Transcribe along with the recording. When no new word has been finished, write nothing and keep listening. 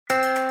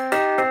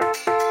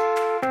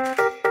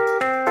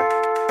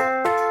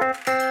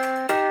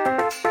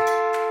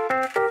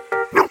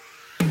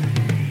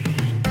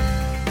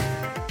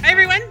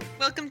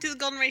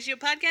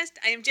Podcast.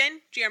 I am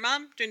Jen, GR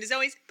Mom, joined as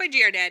always by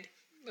GR Dad.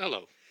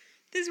 Hello.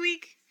 This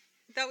week,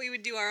 I thought we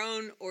would do our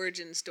own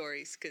origin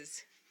stories,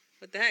 because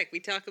what the heck, we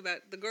talk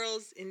about the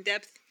girls in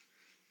depth,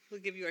 we'll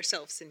give you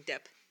ourselves in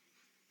depth.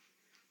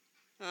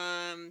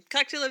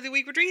 Cocktail of the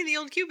week, we're drinking the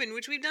Old Cuban,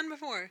 which we've done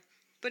before,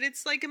 but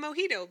it's like a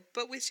mojito,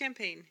 but with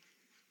champagne,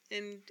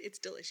 and it's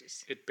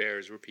delicious. It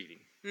bears repeating.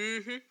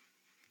 Mm-hmm.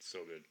 It's so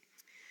good.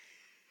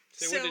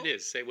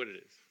 Say what it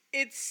is.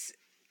 It's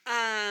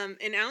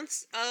an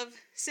ounce of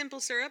simple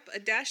syrup, a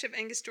dash of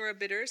Angostura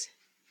bitters,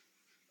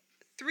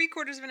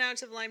 3/4 of an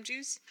ounce of lime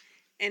juice,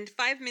 and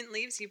 5 mint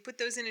leaves. You put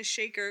those in a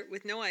shaker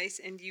with no ice,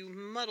 and you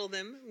muddle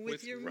them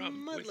with your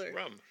muddler. With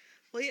rum.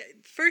 Well, yeah,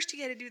 first you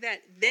got to do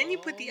that. Then you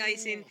put the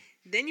ice in.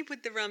 Then you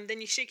put the rum.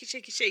 Then you shake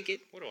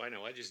it. What do I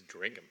know? I just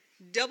drink them.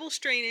 Double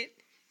strain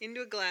it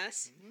into a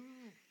glass.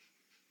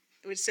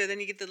 So then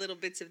you get the little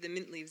bits of the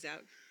mint leaves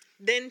out.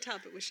 Then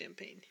top it with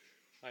champagne.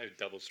 I've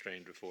double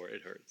strained before.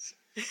 It hurts.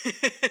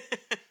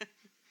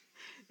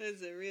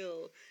 That's a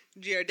real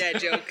GR Dad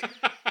joke.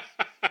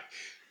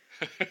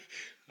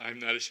 I'm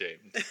not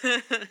ashamed.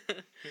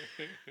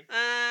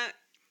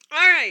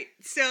 All right.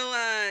 So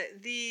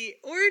the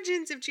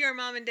origins of GR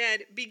Mom and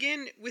Dad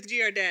begin with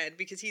GR Dad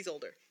because he's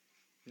older.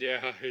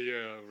 Yeah,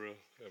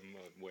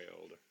 I'm way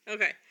older.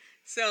 Okay.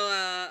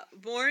 So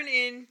born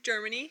in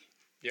Germany.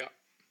 Yeah.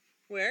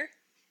 Where?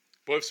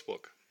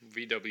 Wolfsburg,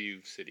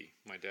 VW City.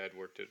 My dad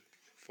worked at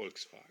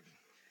Volkswagen.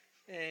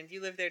 And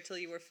you lived there till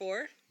you were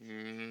 4?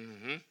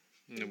 Mm-hmm.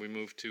 And then we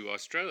moved to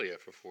Australia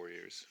for 4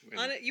 years.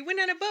 You went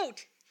on a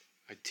boat?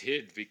 I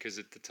did, because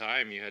at the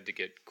time you had to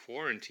get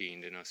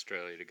quarantined in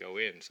Australia to go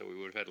in. So we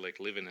would have had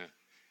to live in a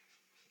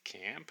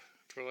camp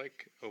for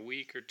a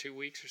week or 2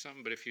 weeks or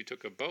something. But if you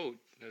took a boat,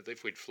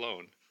 if we'd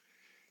flown,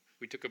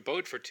 we took a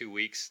boat for 2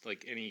 weeks,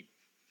 any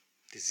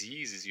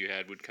diseases you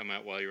had would come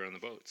out while you were on the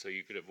boat. So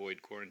you could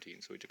avoid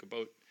quarantine. So we took a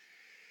boat.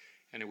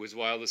 And it was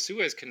while the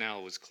Suez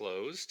Canal was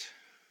closed.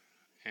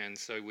 And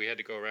so we had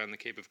to go around the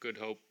Cape of Good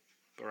Hope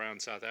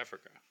around South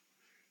Africa.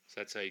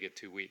 So that's how you get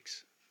 2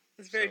 weeks.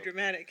 It's very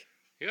dramatic.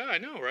 Yeah, I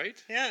know,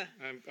 right? Yeah.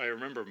 I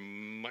remember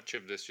much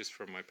of this just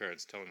from my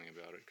parents telling me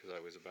about it, because I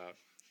was about,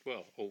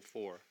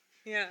 04.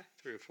 Yeah.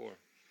 3 or 4.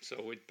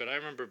 So, but I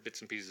remember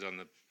bits and pieces on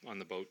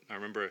the boat. I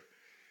remember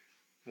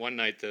one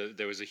night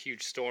there was a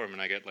huge storm,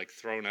 and I got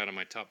thrown out of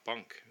my top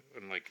bunk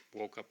and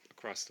woke up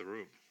across the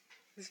room.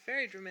 It's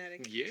very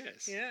dramatic.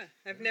 Yes. Yeah.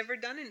 I've never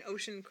done an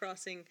ocean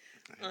crossing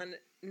on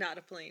not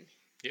a plane.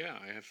 Yeah,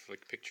 I have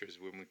pictures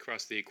when we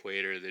crossed the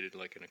equator. They did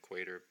an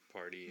equator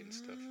party and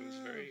stuff.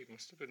 It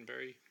must have been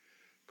very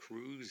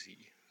cruisy,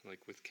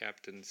 with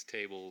captain's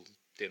table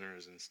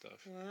dinners and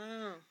stuff.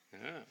 Wow.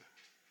 Yeah.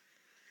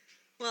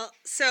 Well,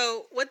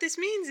 so what this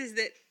means is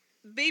that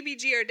baby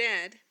GR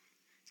Dad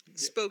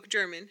spoke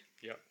German.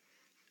 Yeah.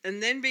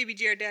 And then baby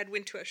GR Dad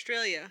went to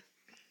Australia,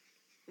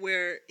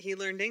 where he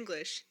learned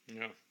English.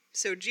 Yeah.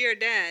 So GR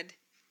Dad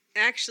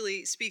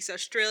actually speaks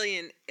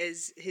Australian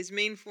as his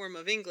main form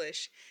of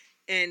English.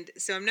 And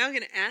so I'm now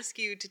going to ask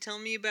you to tell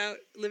me about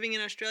living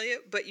in Australia,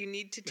 but you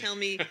need to tell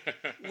me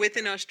with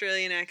an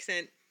Australian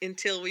accent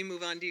until we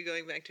move on to you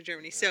going back to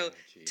Germany. So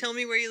tell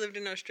me where you lived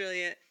in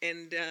Australia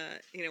and,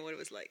 what it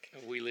was like.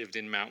 We lived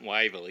in Mount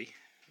Waverley,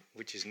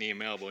 which is near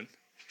Melbourne,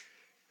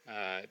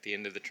 at the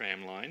end of the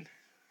tram line.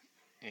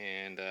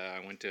 And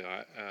I went to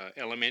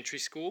elementary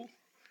school,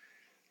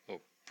 or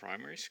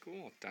primary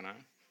school, I don't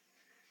know.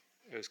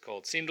 It was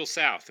called Sindel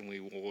South, and we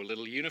wore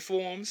little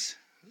uniforms,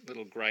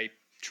 little grey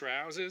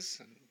trousers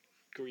and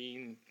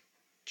green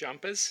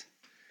jumpers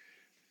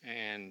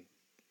and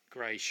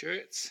grey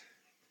shirts.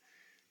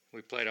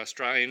 We played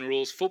Australian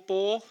rules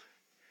football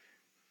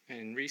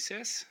in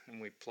recess, and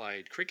we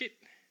played cricket,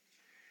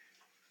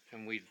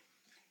 and we'd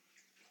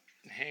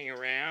hang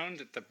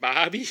around at the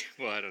Barbie.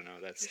 Well, I don't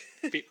know, that's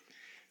a bit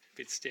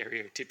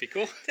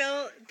stereotypical.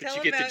 But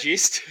you get the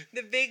gist.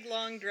 The big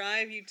long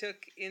drive you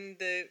took in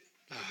the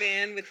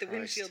van with the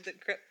windshield that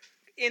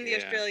in the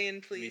Australian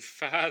police.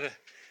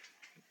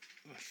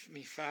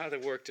 My father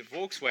worked at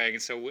Volkswagen,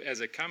 so as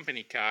a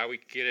company car, we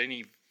could get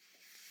any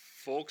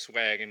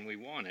Volkswagen we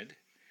wanted.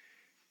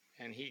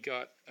 And he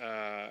got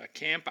a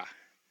camper,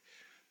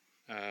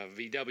 a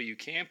VW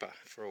camper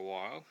for a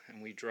while.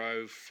 And we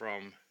drove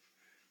from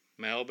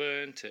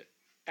Melbourne to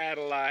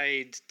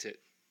Adelaide to,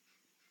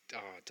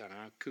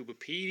 Coober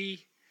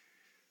Pedy,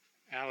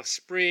 Alice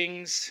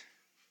Springs,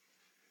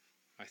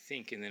 I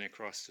think, and then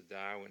across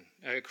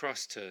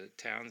to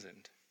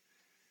Townsend.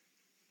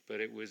 But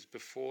it was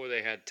before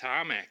they had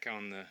tarmac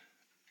on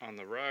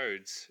the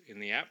roads in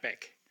the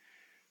outback,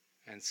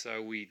 and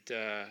so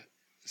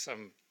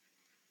some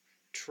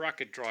truck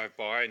would drive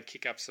by and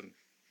kick up some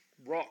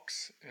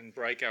rocks and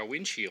break our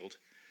windshield.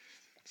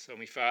 So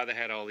my father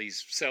had all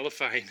these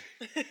cellophane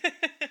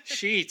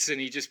sheets,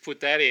 and he just put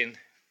that in,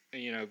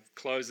 and,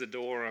 close the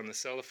door on the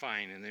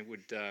cellophane, and it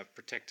would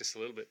protect us a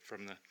little bit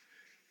from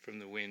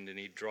the wind, and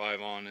he'd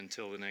drive on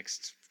until the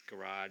next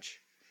garage.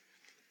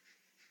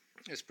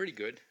 It was pretty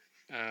good.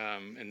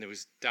 And there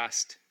was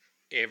dust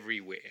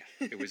everywhere.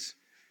 It was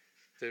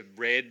the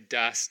red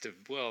dust of,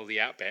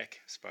 the outback,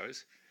 I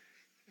suppose.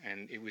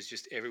 and it was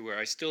just everywhere.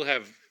 I still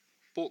have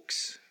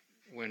books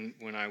when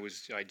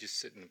I just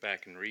sit in the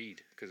back and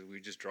read because we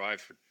just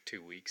drive for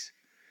 2 weeks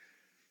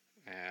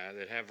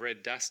that have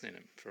red dust in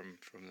them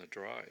from the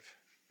drive.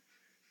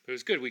 But it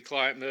was good. We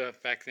climbed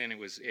back then. It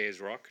was Ayers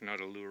Rock, not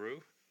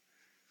Uluru,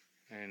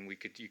 and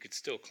you could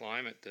still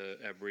climb it. The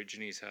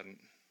Aborigines hadn't.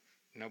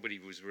 Nobody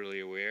was really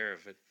aware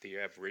of it, the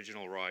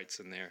Aboriginal rights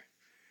and their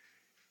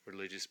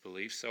religious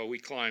beliefs. So we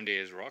climbed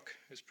Ayers Rock.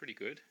 It was pretty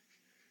good.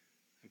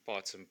 I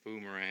bought some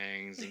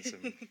boomerangs and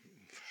some.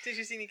 Did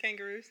you see any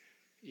kangaroos?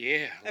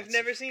 Yeah. I've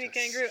never seen a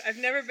kangaroo. I've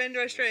never been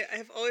to Australia. I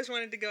have always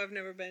wanted to go. I've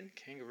never been.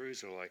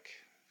 Kangaroos are like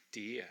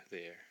deer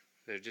there.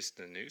 They're just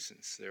a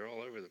nuisance. They're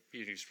all over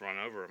you just run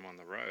over them on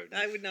the road.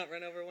 I would not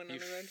run over one on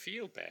the road. You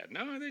feel bad.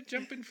 No, they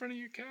jump in front of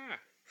your car.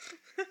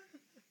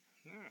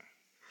 No.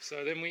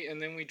 So then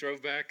we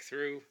drove back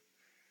through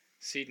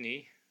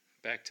Sydney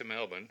back to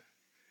Melbourne.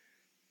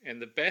 And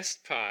the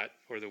best part,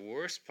 or the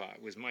worst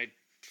part, was my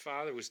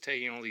father was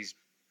taking all these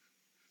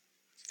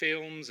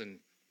films and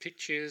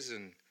pictures,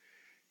 and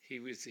he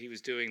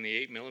was doing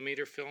the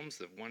 8mm films,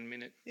 the 1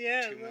 minute, 2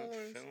 minute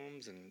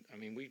films, and I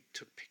mean we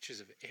took pictures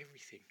of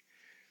everything.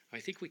 I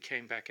think we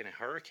came back in a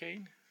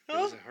hurricane.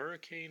 There was a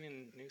hurricane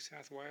in New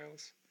South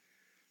Wales.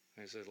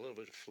 There's a little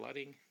bit of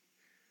flooding.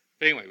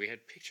 But anyway, we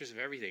had pictures of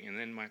everything, and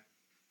then my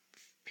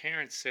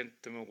parents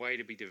sent them away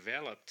to be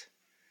developed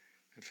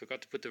and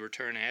forgot to put the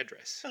return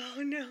address.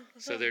 Oh, no.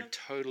 So they're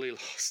totally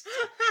lost.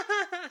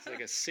 It's like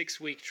a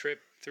 6-week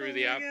trip through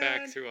the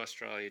outback, through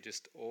Australia.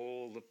 Just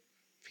all the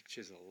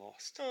pictures are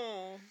lost.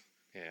 Oh.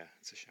 Yeah,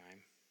 it's a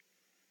shame.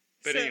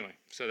 But anyway,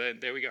 so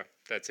there we go.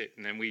 That's it.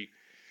 And then we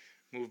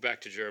moved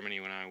back to Germany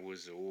when I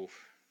was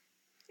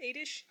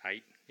 8-ish?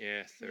 8,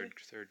 yeah, third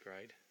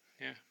grade.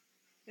 Yeah.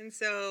 And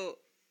so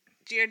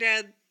your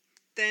dad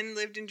then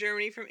lived in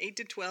Germany from 8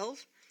 to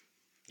 12.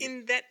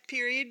 In that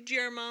period,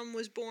 your mom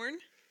was born.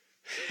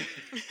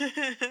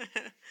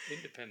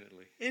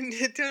 Independently.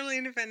 Totally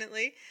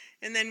independently.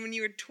 And then when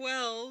you were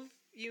 12,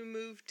 you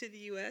moved to the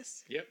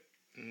U.S. Yep.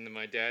 And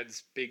my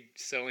dad's big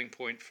selling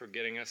point for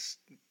getting us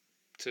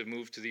to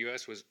move to the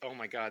U.S. was, oh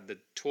my God, the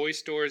toy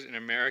stores in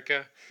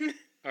America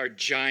are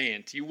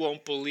giant. You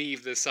won't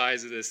believe the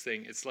size of this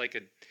thing. It's like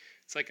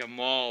a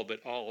mall, but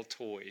all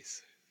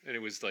toys. And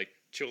it was like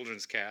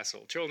Children's Palace.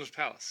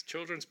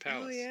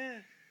 Oh yeah.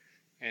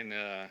 And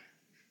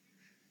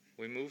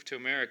we moved to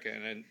America,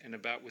 and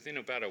within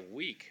about a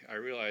week, I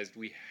realized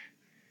we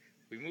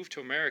moved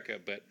to America,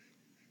 but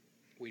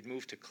we'd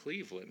moved to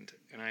Cleveland,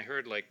 and I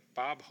heard like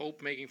Bob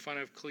Hope making fun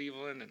of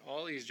Cleveland and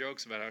all these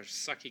jokes about how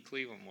sucky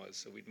Cleveland was.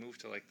 So we'd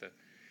moved to like the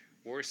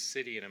worst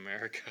city in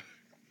America.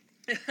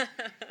 It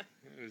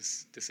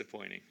was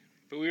disappointing,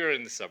 but we were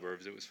in the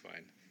suburbs. It was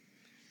fine.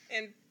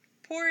 And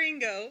poor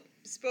Ingo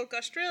spoke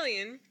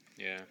Australian.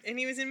 Yeah. And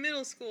he was in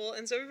middle school,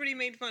 and so everybody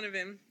made fun of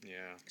him.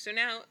 Yeah. So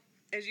now,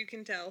 as you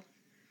can tell,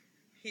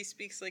 he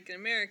speaks like an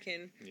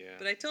American. Yeah.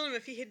 But I told him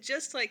if he had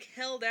just like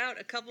held out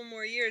a couple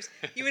more years,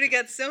 you would have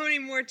got so many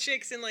more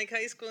chicks in like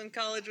high school and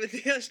college with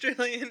the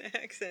Australian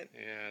accent.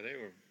 Yeah, they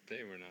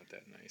were not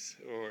that nice.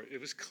 Or it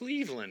was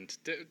Cleveland.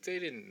 They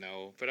didn't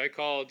know. But I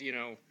called,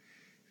 in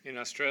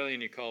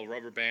Australian you call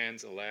rubber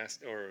bands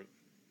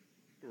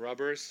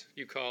rubbers.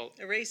 You call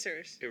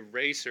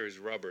erasers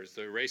rubbers.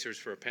 The erasers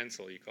for a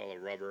pencil you call a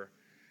rubber.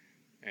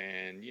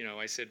 And,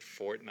 I said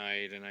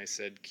Fortnite, and I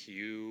said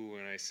Q,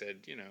 and I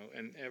said,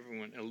 and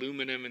everyone,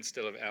 aluminum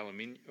instead of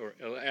aluminium, or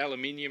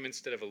aluminium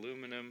instead of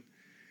aluminum.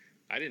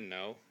 I didn't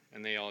know,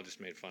 and they all just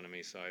made fun of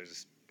me, so I was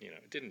just,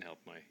 it didn't help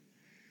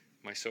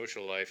my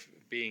social life.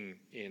 Being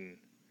in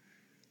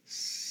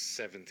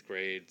 7th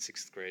grade,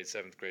 6th grade,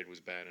 7th grade was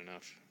bad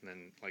enough, and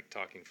then,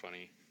 talking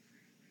funny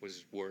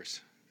was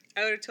worse.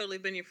 I would have totally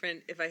been your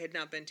friend if I had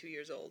not been 2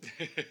 years old,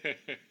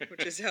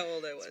 which is how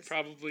old I was. It's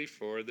probably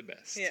for the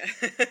best. Yeah.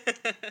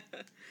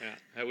 Yeah,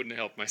 that wouldn't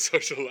help my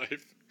social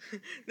life.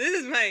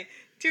 This is my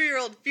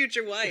 2-year-old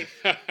future wife,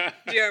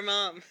 dear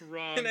mom.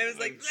 Wrong. And I was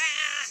like,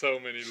 so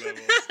many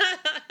levels.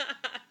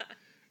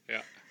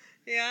 Yeah.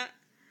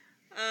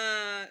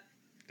 Yeah.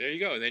 There you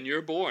go. Then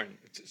you're born.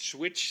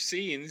 Switch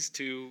scenes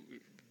to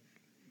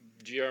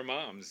GR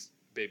Mom's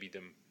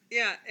babydom.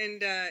 Yeah,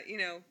 and,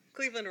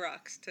 Cleveland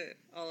rocks to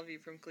all of you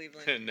from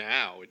Cleveland. And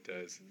now it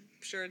does.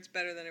 I'm sure it's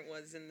better than it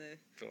was in the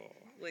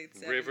late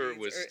 70s River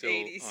was or still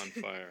 80s. on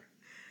fire.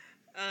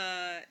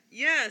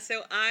 Yeah,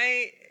 so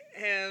I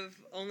have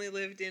only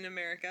lived in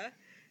America,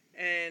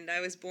 and I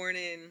was born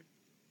in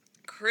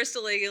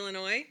Crystal Lake,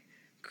 Illinois.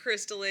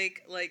 Crystal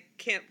Lake, like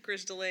Camp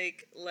Crystal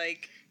Lake,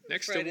 like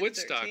next Friday to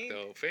Woodstock, the 13th.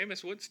 though.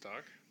 Famous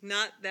Woodstock.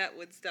 Not that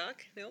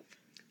Woodstock, nope.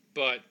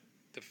 But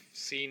the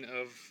scene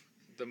of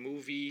the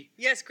movie...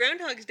 Yes,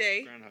 Groundhog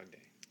Day. Groundhog Day.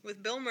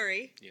 With Bill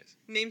Murray. Yes.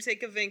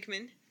 Namesake of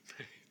Venkman.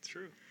 It's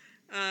true.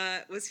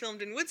 Was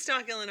filmed in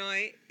Woodstock,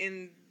 Illinois,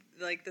 in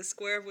the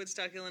square of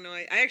Woodstock,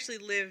 Illinois. I actually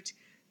lived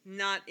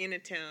not in a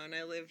town.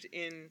 I lived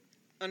in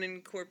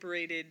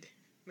unincorporated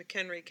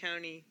McHenry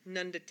County,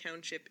 Nunda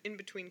Township, in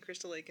between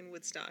Crystal Lake and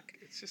Woodstock.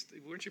 It's just,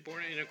 weren't you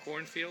born in a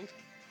cornfield?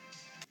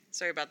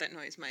 Sorry about that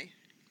noise. My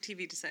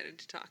TV decided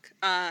to talk.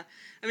 I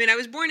mean, I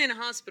was born in a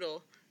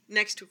hospital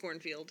next to a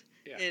cornfield,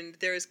 and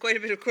there was quite a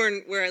bit of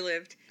corn where I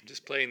lived. I'm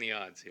just playing the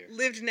odds here.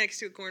 Lived next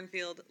to a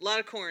cornfield. A lot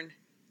of corn.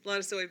 A lot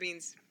of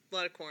soybeans. A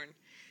lot of corn.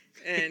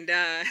 And,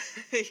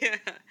 yeah.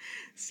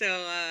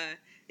 So,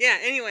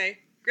 anyway,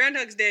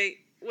 Groundhog's Day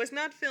was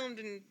not filmed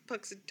in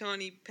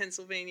Puxatawney,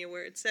 Pennsylvania,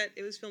 where it's set.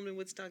 It was filmed in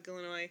Woodstock,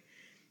 Illinois.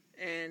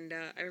 And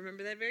I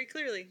remember that very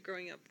clearly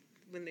growing up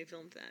when they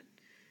filmed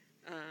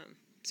that.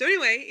 So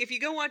anyway, if you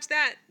go watch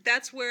that,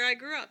 that's where I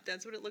grew up.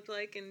 That's what it looked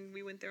like, and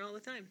we went there all the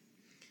time.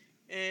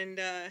 And,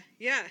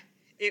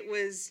 it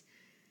was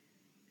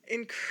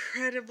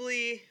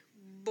incredibly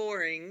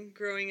boring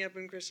growing up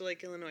in Crystal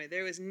Lake, Illinois.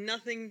 There was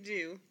nothing to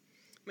do.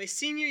 My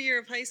senior year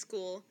of high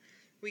school,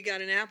 we got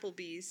an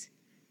Applebee's,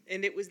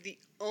 and it was the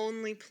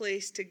only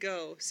place to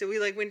go. So we,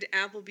 went to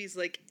Applebee's,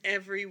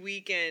 every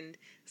weekend.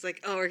 It's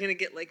we're going to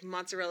get,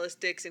 mozzarella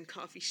sticks and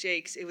coffee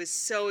shakes. It was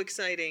so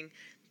exciting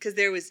because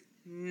there was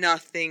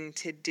nothing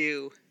to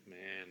do.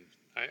 Man,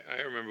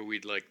 I remember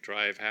we'd,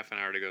 drive half an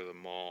hour to go to the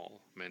mall,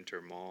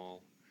 Mentor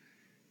Mall.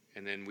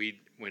 And then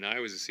when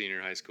I was a senior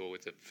in high school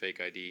with a fake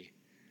ID,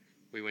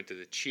 we went to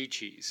the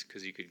Chi-Chi's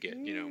because you could get,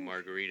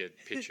 margarita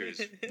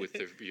pitchers with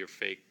your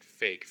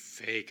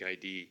fake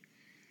ID.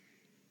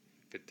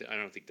 But I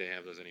don't think they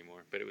have those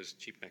anymore. But it was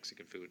cheap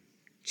Mexican food.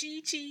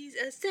 Chi-Chi's,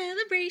 a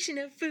celebration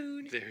of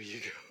food. There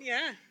you go.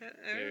 Yeah,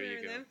 I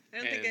remember them. I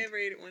don't think I ever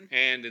ate at one.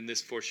 And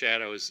this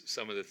foreshadows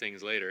some of the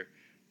things later.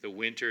 The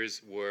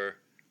winters were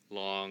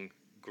long,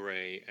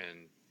 gray,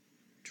 and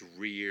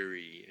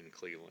dreary in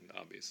Cleveland,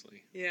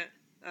 obviously. Yeah.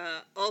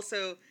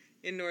 Also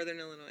in northern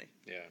Illinois.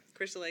 Yeah.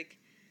 Crystal Lake.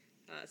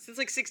 So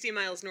it's 60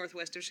 miles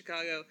northwest of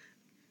Chicago.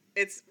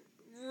 It's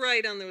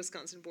right on the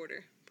Wisconsin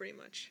border, pretty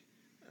much,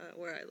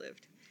 where I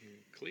lived.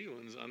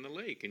 Cleveland's on the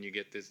lake, and you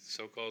get this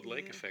so-called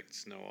lake effect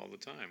snow all the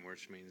time,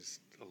 which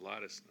means a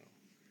lot of snow.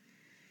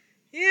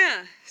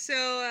 Yeah.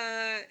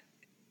 So,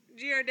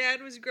 GR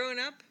Dad was growing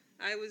up.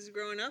 I was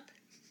growing up.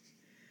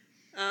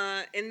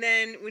 And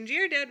then when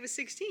GR Dad was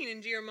 16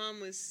 and GR Mom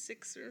was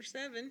 6 or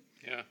 7...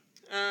 Yeah.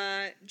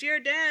 GR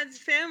Dad's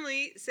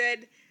family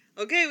said,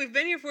 okay, we've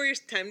been here 4 years,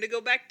 time to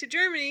go back to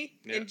Germany.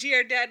 Yeah. And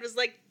GR Dad was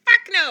like,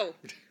 fuck no!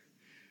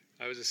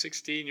 I was a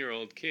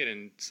 16-year-old kid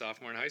in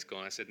sophomore in high school,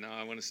 and I said, no,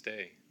 I want to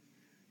stay.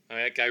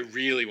 I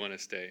really want to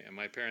stay. And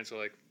my parents were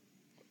like,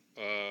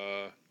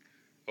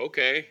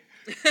 okay.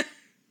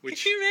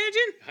 Which, can you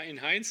imagine? In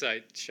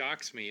hindsight,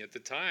 shocks me. At the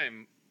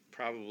time,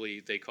 probably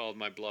they called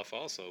my bluff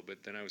also,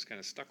 but then I was kind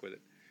of stuck with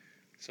it.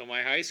 So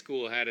my high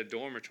school had a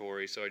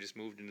dormitory, so I just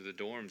moved into the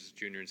dorms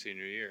junior and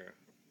senior year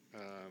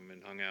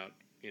and hung out,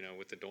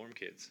 with the dorm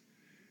kids.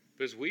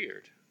 It was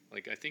weird.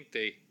 I think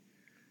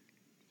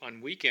on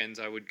weekends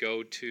I would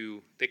go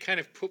to, they kind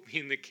of put me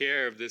in the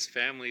care of this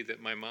family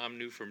that my mom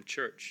knew from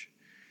church.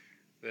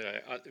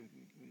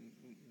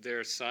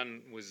 Their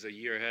son was a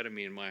year ahead of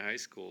me in my high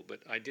school, but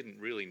I didn't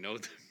really know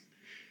them.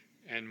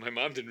 And my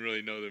mom didn't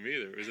really know them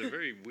either. It was a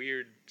very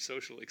weird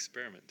social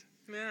experiment.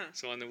 Yeah.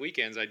 So on the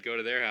weekends, I'd go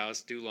to their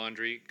house, do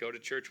laundry, go to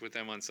church with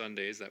them on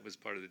Sundays. That was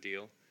part of the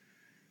deal.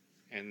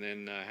 And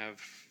then have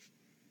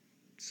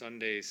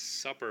Sunday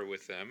supper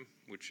with them,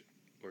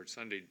 or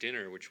Sunday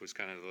dinner, which was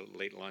kind of the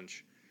late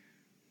lunch.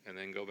 And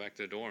then go back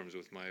to the dorms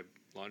with my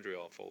laundry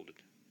all folded.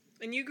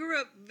 And you grew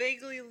up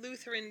vaguely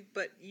Lutheran,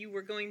 but you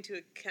were going to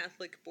a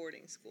Catholic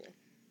boarding school.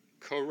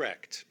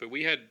 Correct. But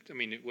we had,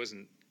 it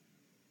wasn't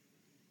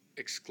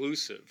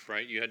exclusive,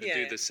 right? You had to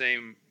do the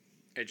same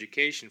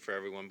education for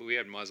everyone, but we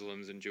had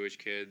Muslims and Jewish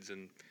kids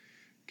and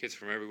kids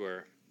from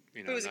everywhere.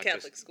 It was a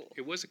Catholic school.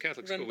 It was a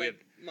Catholic run school. By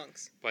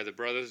monks. By the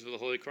Brothers of the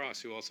Holy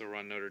Cross, who also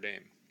run Notre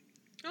Dame.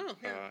 Oh,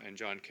 yeah. And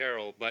John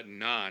Carroll, but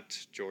not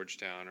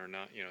Georgetown or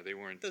not, they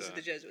weren't. Those are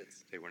the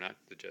Jesuits. They were not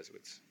the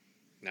Jesuits.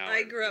 Now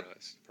I grew up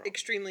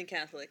extremely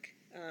Catholic.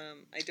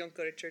 I don't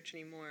go to church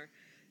anymore,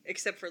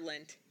 except for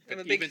Lent. I'm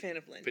a big fan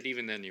of Lent. But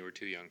even then, you were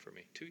too young for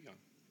me. Too young.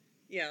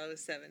 Yeah, I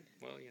was 7.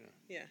 Well,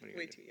 Yeah,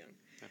 way too young.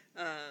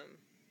 Yeah.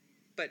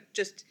 But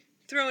just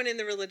throwing in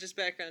the religious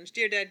backgrounds.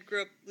 Dear Dad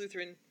grew up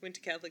Lutheran, went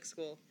to Catholic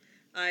school.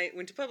 I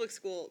went to public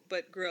school,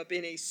 but grew up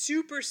in a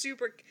so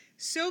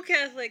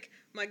Catholic.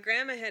 My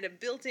grandma had a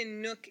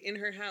built-in nook in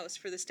her house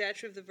for the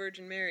statue of the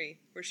Virgin Mary,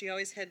 where she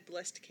always had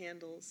blessed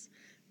candles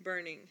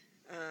burning.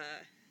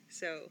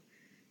 So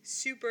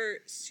super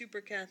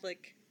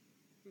Catholic.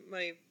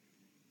 My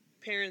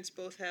parents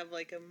both have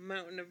a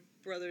mountain of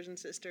brothers and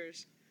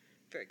sisters.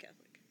 Very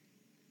Catholic.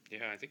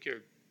 Yeah, I think your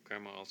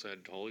grandma also had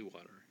holy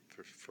water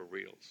for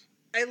reals.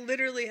 I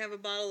literally have a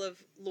bottle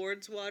of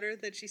Lourdes water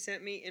that she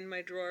sent me in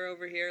my drawer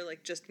over here,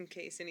 just in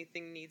case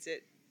anything needs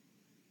it.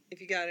 If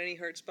you got any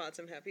hurt spots,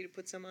 I'm happy to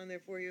put some on there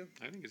for you.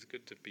 I think it's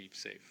good to be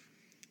safe.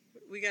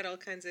 We got all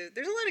kinds of...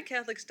 There's a lot of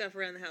Catholic stuff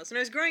around the house. When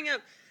I was growing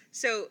up,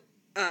 so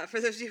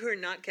for those of you who are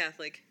not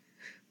Catholic,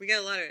 we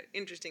got a lot of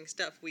interesting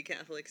stuff, we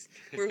Catholics.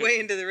 We're way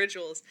into the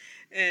rituals.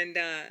 And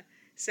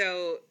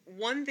so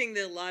one thing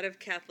that a lot of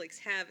Catholics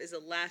have is a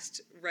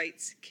last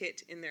rites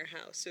kit in their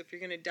house. So if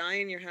you're going to die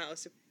in your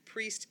house, a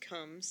priest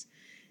comes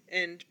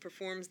and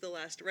performs the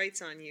last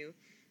rites on you.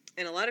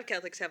 and a lot of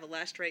Catholics have a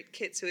Last Rite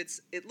kit, so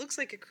it looks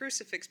like a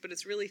crucifix, but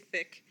it's really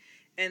thick,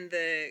 and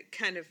the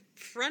kind of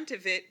front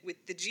of it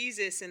with the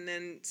Jesus and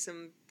then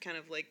some kind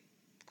of like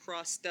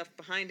cross stuff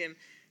behind him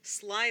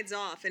slides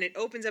off, and it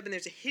opens up, and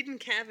there's a hidden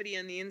cavity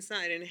on the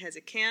inside, and it has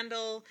a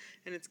candle,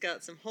 and it's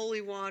got some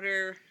holy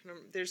water.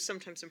 There's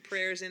sometimes some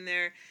prayers in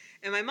there,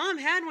 and my mom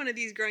had one of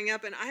these growing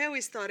up, and I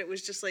always thought it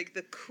was just like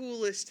the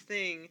coolest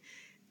thing.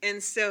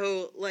 And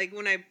so, like,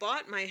 when I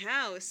bought my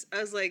house,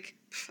 I was like,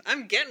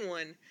 I'm getting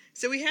one.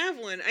 So we have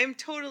one. I'm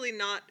totally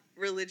not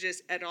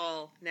religious at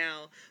all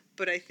now,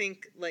 but I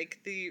think, like,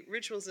 the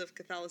rituals of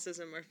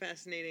Catholicism are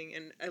fascinating,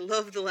 and I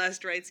love the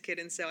Last Rites kit,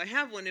 and so I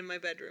have one in my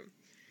bedroom.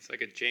 It's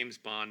like a James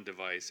Bond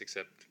device,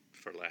 except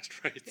for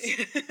Last Rites.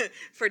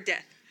 For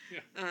death.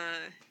 Yeah.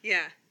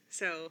 Yeah,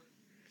 so...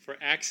 For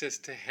access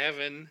to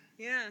heaven.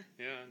 Yeah.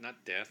 Yeah,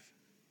 not death.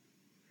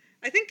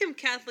 I think I'm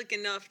Catholic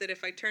enough that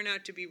if I turn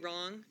out to be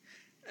wrong,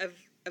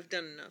 I've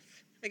done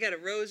enough. I got a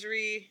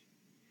rosary.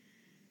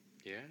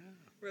 Yeah.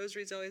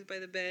 Rosary's always by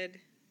the bed.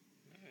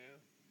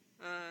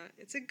 Yeah.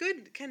 It's a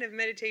good kind of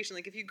meditation.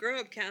 Like, if you grow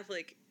up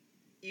Catholic,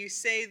 you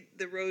say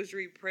the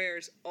rosary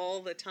prayers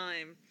all the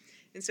time.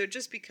 And so it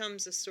just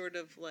becomes a sort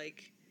of,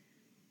 like,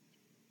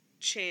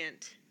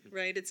 chant,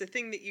 right? It's a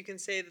thing that you can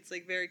say that's,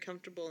 like, very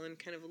comfortable and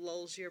kind of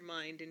lulls your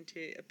mind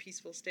into a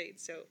peaceful state.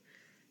 So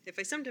if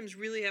I sometimes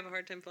really have a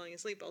hard time falling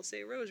asleep, I'll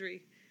say a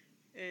rosary.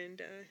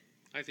 And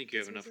I think you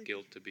have enough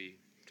guilt to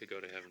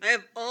go to heaven. I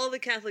have all the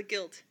Catholic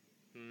guilt.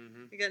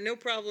 Mm-hmm. You got no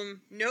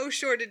problem, no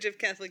shortage of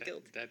Catholic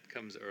guilt. That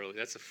comes early.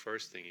 That's the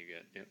first thing you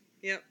get.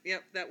 Yep.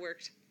 Yep, that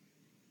worked.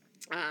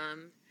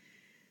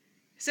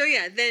 So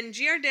yeah, then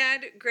GR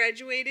Dad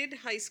graduated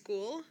high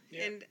school,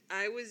 and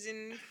I was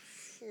in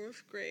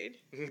 4th grade.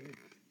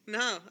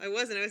 No, I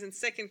wasn't. I was in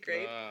 2nd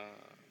grade.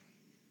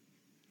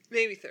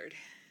 Maybe 3rd.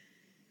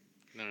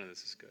 None of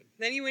this is good.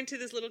 Then you went to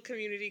this little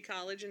community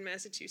college in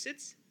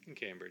Massachusetts. In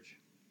Cambridge.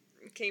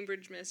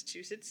 Cambridge,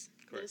 Massachusetts.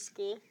 Correct. Little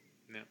school.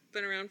 Yeah.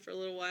 Been around for a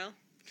little while.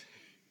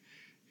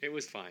 It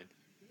was fine.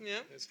 Yeah.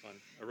 It was fun.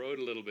 I rode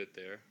a little bit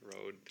there.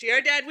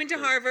 GR Dad went to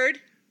Harvard.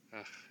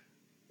 Ugh.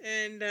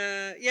 And,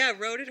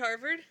 rode at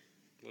Harvard.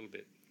 A little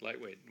bit.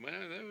 Lightweight. Well,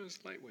 that was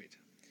lightweight.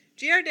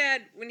 GR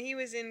Dad, when he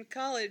was in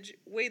college,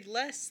 weighed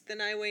less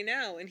than I weigh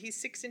now, and he's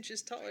 6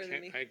 inches taller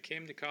than me. I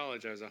came to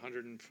college, I was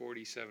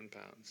 147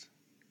 pounds.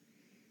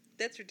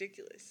 That's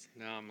ridiculous.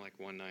 Now I'm like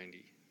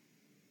 190.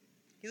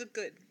 You look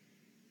good.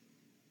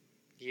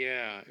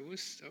 Yeah, I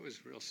was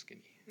real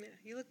skinny. Yeah,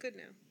 you look good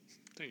now.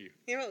 Thank you.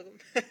 You're welcome.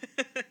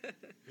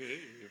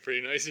 You're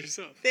pretty nice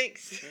yourself.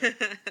 Thanks.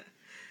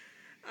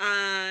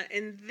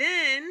 And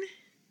then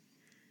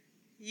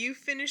you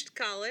finished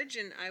college,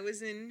 and I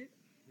was in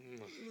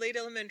late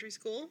elementary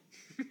school.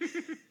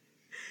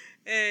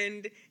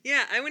 And,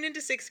 yeah, I went into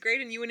 6th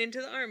grade, and you went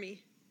into the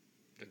Army.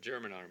 The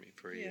German Army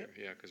for a year,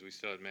 yeah, because we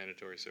still had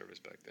mandatory service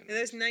back then. And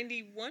that was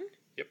 91?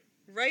 Yep.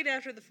 Right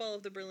after the fall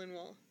of the Berlin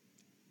Wall.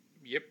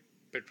 Yep,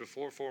 but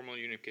before formal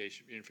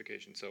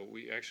unification. So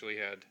we actually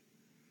had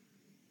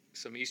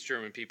some East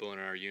German people in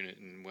our unit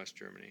in West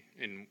Germany.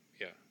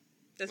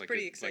 That's like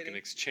pretty exciting. Like an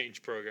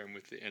exchange program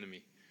with the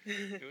enemy.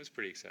 It was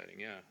pretty exciting,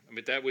 yeah.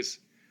 But that was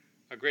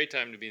a great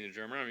time to be in the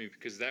German Army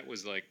because that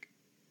was like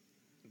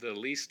the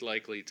least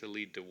likely to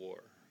lead to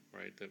war,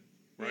 right? The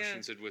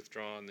Russians had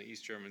withdrawn, the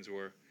East Germans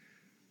were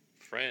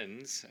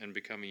friends and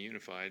becoming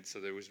unified, so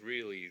there was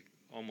really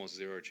almost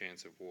zero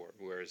chance of war.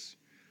 Whereas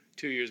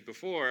 2 years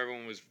before,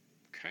 everyone was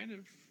kind of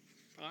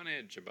on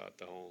edge about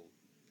the whole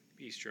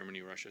East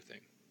Germany-Russia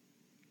thing.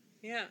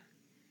 Yeah.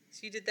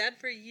 So you did that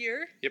for a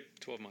year? Yep,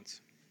 12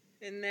 months.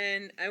 And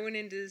then I went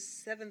into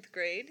 7th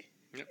grade.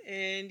 Yep.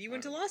 And you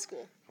went to law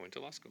school. I went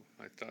to law school.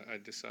 I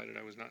decided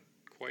I was not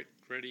quite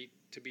ready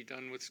to be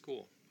done with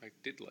school. I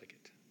did like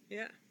it.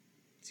 Yeah.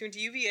 So you went to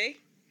UVA?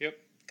 Yep.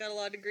 Got a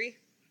law degree?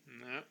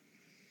 No.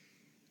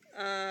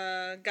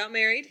 Got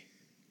married?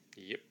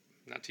 Yep.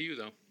 Not to you,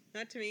 though.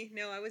 Not to me.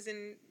 No, I was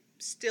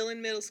still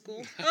in middle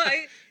school.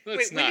 When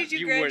did you graduate?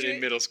 You weren't in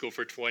middle school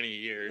for 20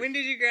 years. When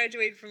did you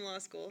graduate from law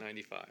school?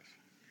 95.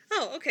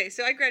 Oh, okay.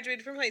 So I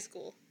graduated from high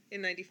school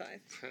in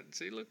 95.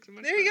 See, look.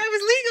 There you go. It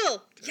was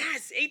legal.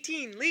 Yes,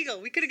 18. Legal.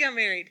 We could have got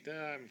married.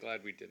 I'm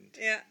glad we didn't.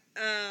 Yeah.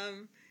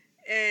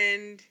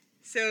 And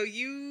so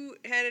you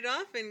headed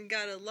off and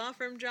got a law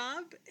firm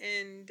job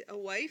and a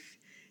wife,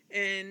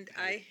 and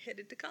I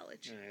headed to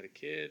college. I had a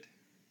kid.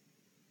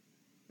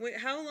 Wait,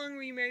 how long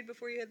were you married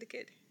before you had the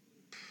kid?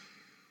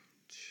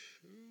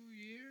 2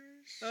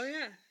 years. Oh,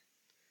 yeah.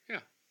 Yeah.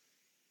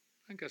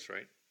 I think that's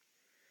right.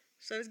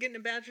 So I was getting a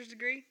bachelor's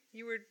degree.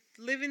 You were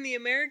living the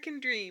American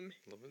dream.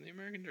 Living the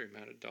American dream.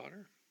 Had a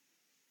daughter.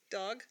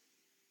 Dog?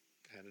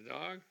 Had a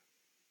dog.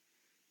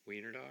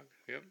 Wiener dog.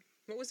 Yep.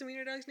 What was the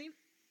wiener dog's name?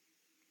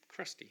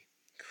 Krusty.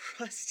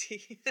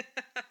 Krusty.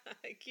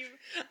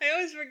 I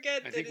always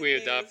forget. I think we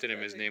adopted him.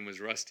 His name was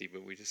Rusty,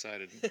 but we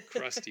decided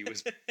Krusty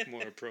was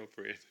more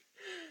appropriate.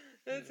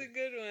 That's a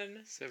good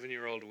one.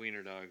 7-year-old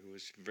wiener dog who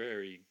was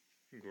very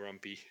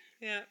grumpy.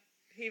 Yeah.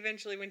 He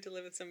eventually went to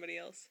live with somebody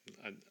else.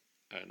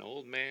 An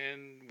old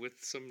man with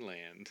some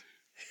land.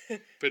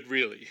 But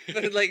really.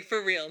 But like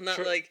for real, not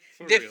For- like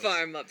for the reals.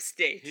 farm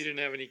upstate. He didn't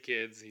have any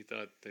kids. He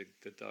thought the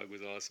dog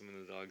was awesome,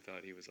 and the dog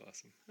thought he was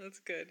awesome. That's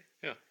good.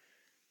 Yeah.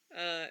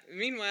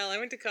 Meanwhile, I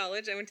went to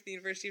college. I went to the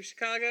University of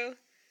Chicago.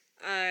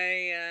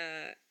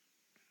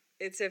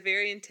 It's a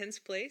very intense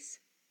place.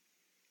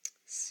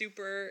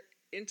 Super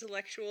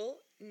intellectual,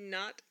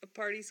 not a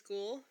party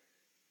school.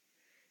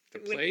 The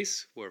When-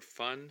 place where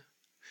fun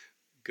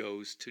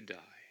goes to die.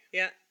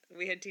 Yeah,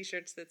 we had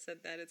T-shirts that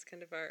said that. It's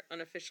kind of our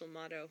unofficial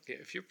motto. Yeah,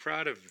 if you're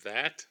proud of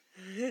that,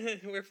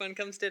 Where fun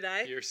comes to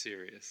die. you're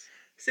serious.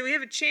 So we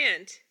have a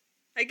chant.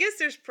 I guess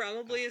there's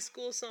probably a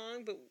school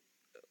song, but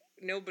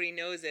nobody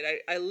knows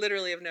it. I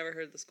literally have never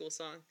heard the school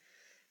song.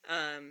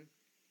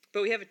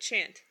 But we have a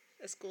chant,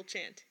 a school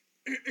chant.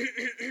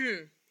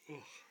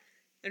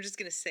 I'm just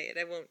going to say it.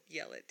 I won't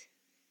yell it.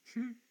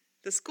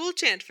 The school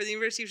chant for the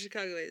University of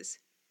Chicago is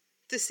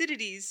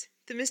Thucydides,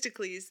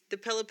 Themistocles, the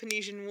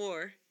Peloponnesian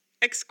War,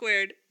 X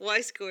squared,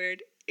 Y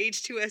squared,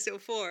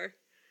 H2SO4.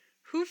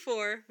 Who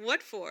for?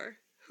 What for?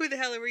 Who the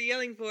hell are we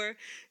yelling for?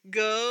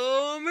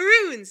 Go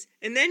Maroons!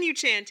 And then you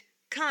chant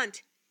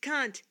Kant,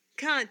 Kant,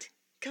 Kant,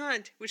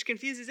 Kant, which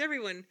confuses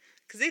everyone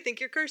because they think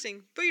you're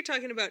cursing, but you're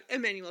talking about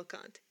Immanuel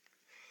Kant.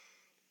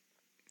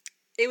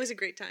 It was a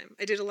great time.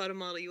 I did a lot of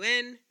Model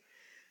UN.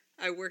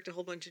 I worked a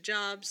whole bunch of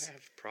jobs. I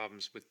have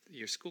problems with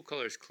your school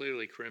color is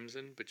clearly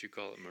crimson, but you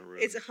call it maroon.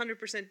 It's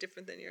 100%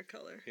 different than your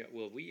color. Yeah,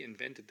 well, we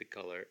invented the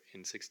color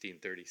in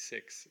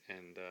 1636,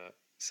 and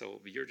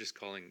so you're just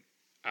calling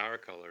our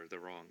color the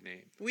wrong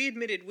name. We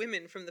admitted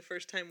women from the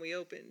first time we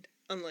opened,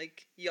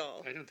 unlike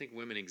y'all. I don't think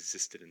women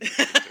existed in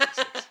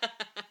 1636.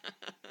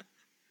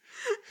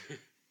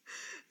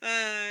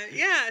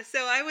 Yeah, so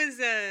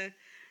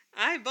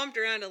I bumped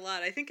around a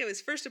lot. I think I was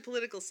first a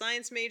political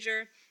science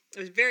major. I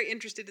was very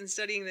interested in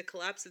studying the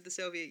collapse of the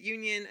Soviet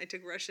Union. I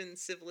took Russian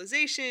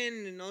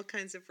civilization and all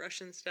kinds of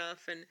Russian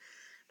stuff. And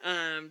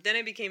then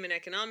I became an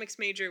economics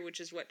major, which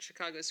is what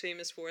Chicago's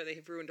famous for. They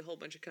have ruined a whole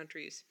bunch of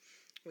countries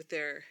with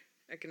their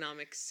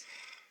economics.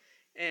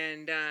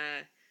 And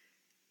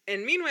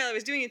meanwhile, I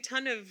was doing a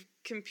ton of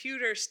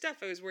computer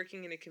stuff. I was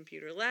working in a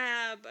computer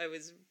lab. I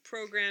was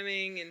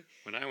programming. And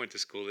When I went to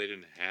school, they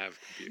didn't have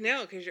computers.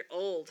 no, because you're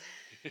old.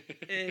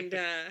 And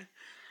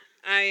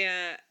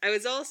I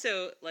was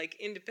also like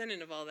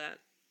independent of all that.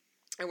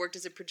 I worked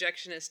as a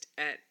projectionist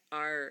at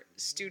our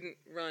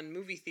student-run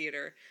movie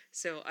theater,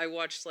 so I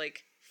watched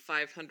like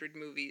 500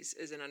 movies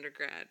as an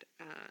undergrad.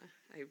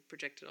 I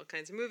projected all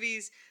kinds of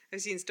movies.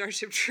 I've seen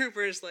Starship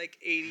Troopers like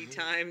 80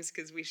 times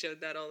because we showed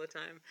that all the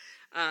time.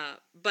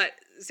 But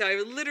so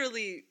I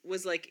literally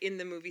was like in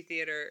the movie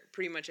theater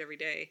pretty much every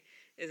day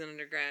as an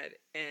undergrad,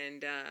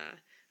 and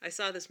I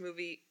saw this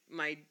movie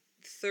my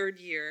third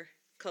year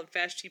called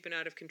Fast, Cheap, and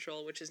Out of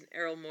Control, which is an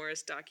Errol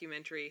Morris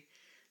documentary,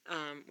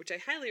 which I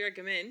highly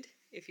recommend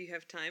if you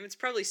have time. It's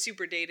probably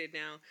super dated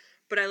now,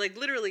 but I like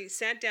literally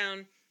sat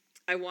down,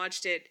 I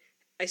watched it,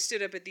 I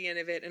stood up at the end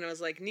of it, and I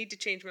was like, need to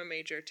change my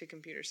major to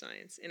computer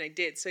science, and I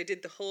did. So I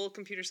did the whole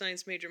computer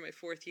science major my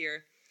fourth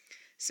year,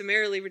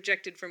 summarily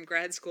rejected from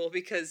grad school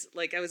because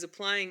like I was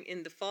applying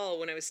in the fall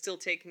when I was still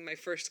taking my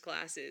first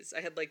classes.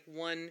 I had like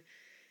one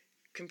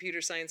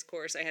computer science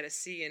course, I had a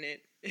C in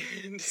it,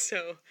 and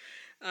so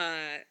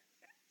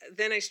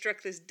then I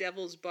struck this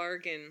devil's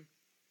bargain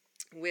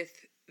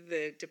with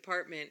the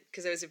department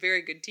because I was a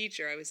very good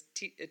teacher. I was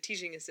a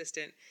teaching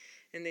assistant.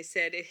 And they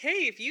said,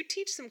 hey, if you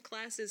teach some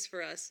classes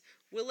for us,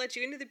 we'll let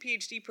you into the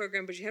PhD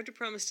program, but you have to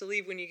promise to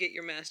leave when you get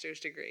your master's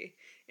degree.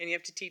 And you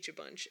have to teach a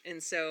bunch.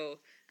 And so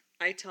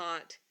I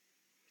taught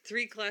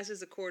 3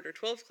 classes a quarter,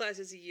 12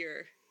 classes a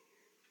year.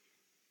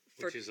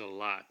 Which is a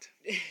lot.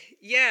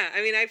 Yeah,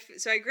 I mean,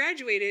 I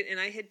graduated and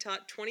I had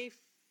taught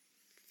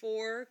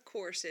 24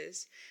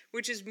 courses,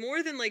 which is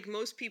more than like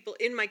most people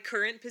in my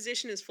current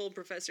position as full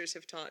professors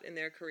have taught in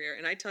their career.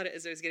 And I taught it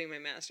as I was getting my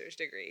master's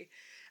degree.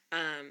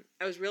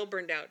 I was real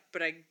burned out,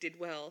 but I did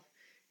well.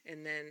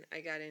 And then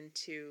I got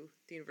into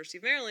the University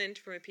of Maryland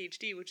for my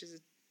PhD, which is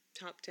a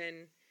top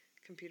 10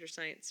 computer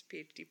science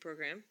PhD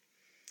program.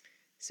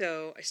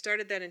 So I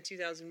started that in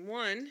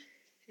 2001,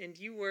 and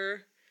you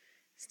were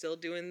still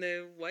doing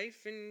the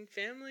wife and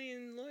family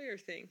and lawyer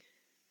thing.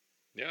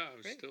 Yeah, I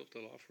was Right. still at the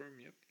law firm.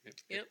 Yep.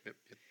 Yep.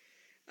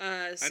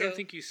 I So don't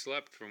think you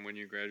slept from when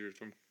you graduated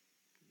from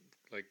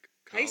like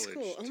High college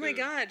school. Oh my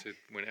God. to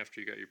when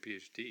after you got your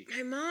PhD.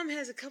 my mom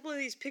has a couple of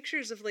these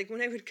pictures of like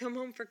when I would come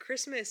home for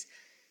Christmas,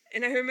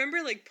 and I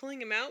remember like pulling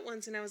them out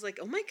once, and I was like,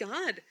 oh my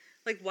God,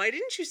 like why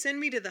didn't you send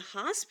me to the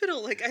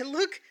hospital? Like I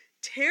look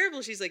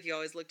terrible. She's like, you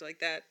always looked like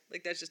that.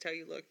 Like that's just how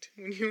you looked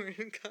when you were in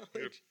Your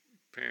college.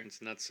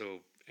 parents not so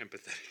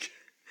empathetic.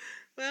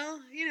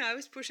 Well, I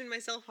was pushing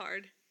myself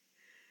hard.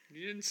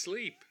 You didn't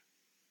sleep.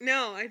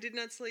 No, I did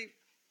not sleep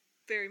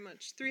very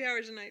much. 3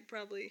 hours a night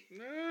probably.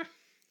 Nah,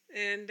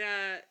 And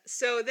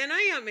so then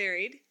I got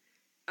married.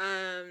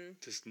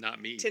 just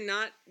not me. To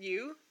not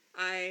you.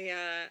 I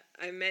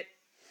met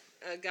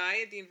a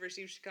guy at the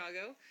University of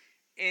Chicago,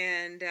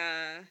 and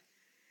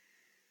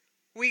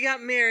we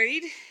got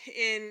married,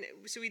 and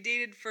so we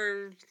dated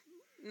for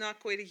not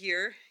quite a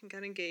year and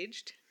got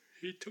engaged.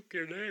 He took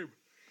your name.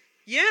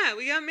 Yeah,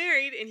 we got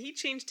married, and he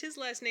changed his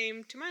last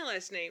name to my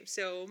last name.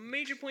 So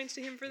major points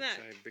to him for that.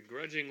 Which I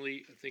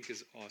begrudgingly think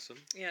is awesome.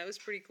 Yeah, it was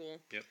pretty cool.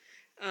 Yep.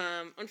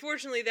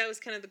 Unfortunately, that was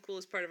kind of the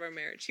coolest part of our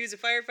marriage. He was a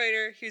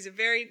firefighter. He was a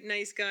very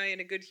nice guy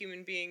and a good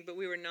human being, but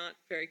we were not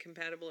very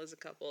compatible as a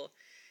couple.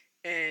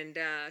 And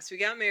so we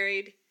got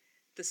married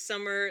the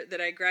summer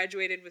that I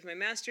graduated with my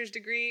master's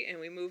degree, and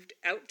we moved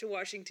out to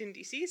Washington,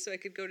 D.C. so I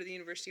could go to the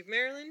University of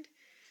Maryland.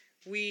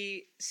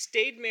 We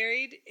stayed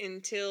married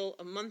until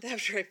a month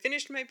after I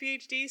finished my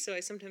PhD, so I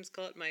sometimes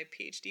call it my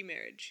PhD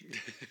marriage.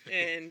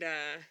 and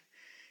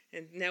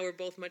now we're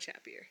both much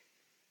happier.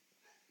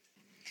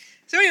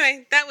 So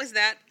anyway, that was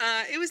that.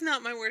 It was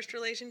not my worst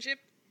relationship.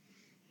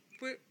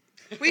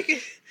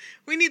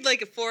 We need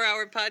like a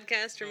 4-hour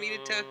podcast for me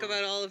to talk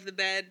about all of the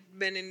bad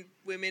men and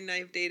women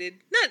I've dated.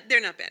 They're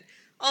not bad.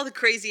 All the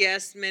crazy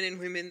ass men and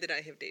women that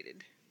I have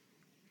dated.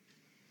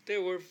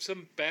 There were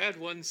some bad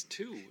ones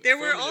too. There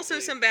were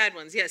also some bad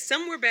ones. Yes,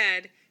 some were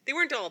bad. They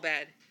weren't all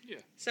bad. Yeah.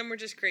 Some were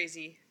just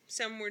crazy.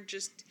 Some were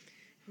just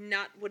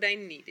not what I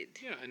needed.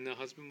 Yeah, and the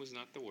husband was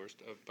not the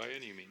worst by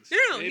any means.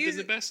 No, he was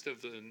the best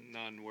of the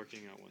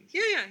non-working out ones.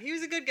 Yeah, he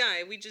was a good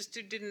guy. We just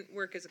didn't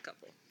work as a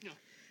couple. Yeah.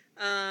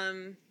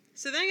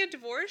 So then I got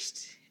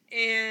divorced,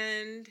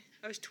 and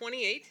I was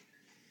 28,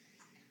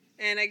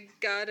 and I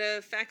got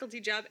a faculty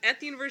job at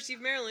the University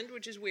of Maryland,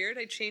 which is weird.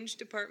 I changed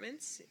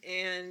departments,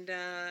 and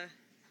then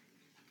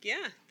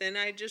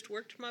I just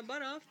worked my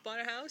butt off, bought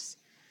a house.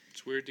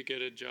 It's weird to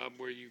get a job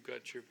where you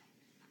got your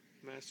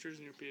master's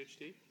and your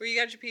PhD. Where you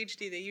got your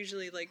PhD, they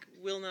usually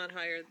will not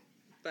hire,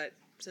 but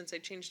since I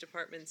changed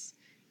departments,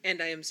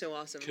 and I am so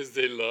awesome, because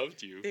they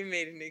loved you, they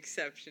made an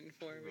exception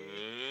for me.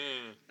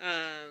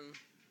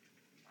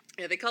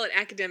 Yeah, they call it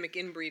academic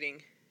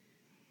inbreeding.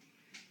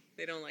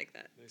 They don't like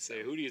that. They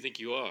say, "Who do you think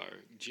you are?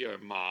 Your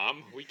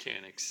mom? We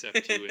can't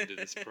accept you into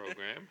this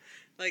program."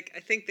 I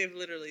think they've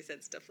literally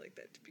said stuff like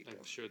that to people.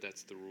 I'm sure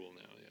that's the rule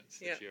now. Yeah, it's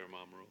the GR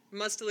Mom rule.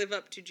 Must live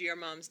up to GR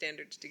Mom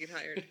standards to get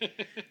hired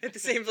at the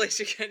same place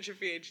you got your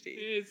PhD.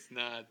 It's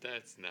not.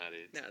 That's not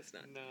it. No, it's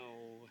not.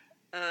 No.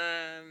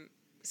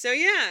 So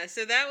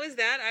that was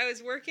that. I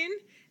was working,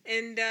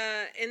 and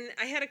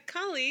I had a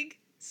colleague,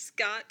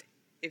 Scott.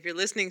 If you're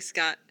listening,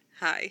 Scott,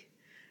 hi.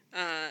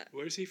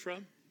 Where's he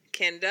from?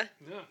 Canada.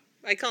 Yeah.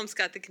 I call him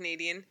Scott the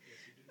Canadian.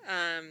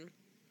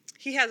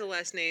 He has a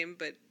last name,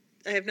 but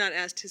I have not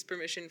asked his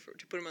permission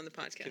to put him on the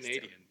podcast.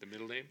 Canadian. The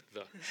middle name?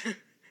 The.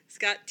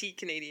 Scott T.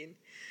 Canadian.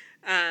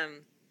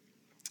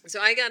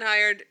 So I got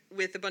hired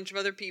with a bunch of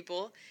other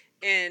people,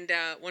 and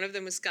one of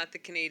them was Scott the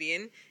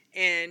Canadian,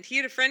 and he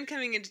had a friend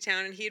coming into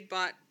town, and he had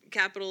bought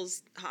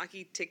Capitals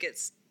hockey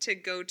tickets to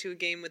go to a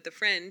game with the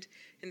friend,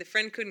 and the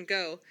friend couldn't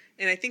go,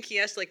 and I think he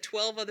asked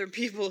 12 other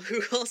people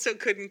who also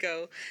couldn't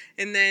go,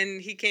 and then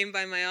he came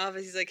by my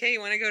office. He's like, "Hey,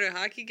 you want to go to a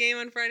hockey game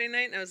on Friday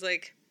night?" And I was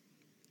like,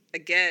 "I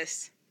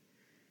guess.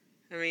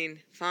 I mean,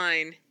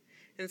 fine."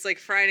 And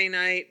it's Friday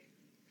night,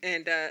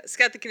 and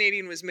Scott the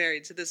Canadian was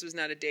married, so this was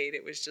not a date.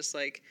 It was just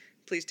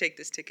please take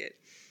this ticket.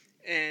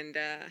 And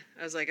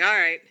I was like, all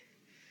right.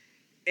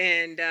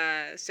 And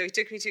so he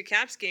took me to a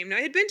Caps game. Now,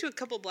 I had been to a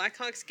couple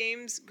Blackhawks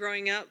games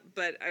growing up,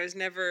 but I was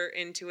never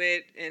into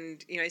it.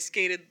 And, I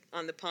skated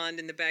on the pond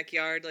in the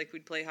backyard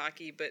we'd play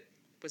hockey, but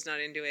was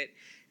not into it.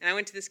 And I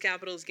went to this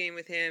Capitals game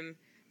with him.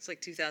 It's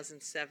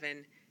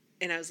 2007.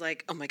 And I was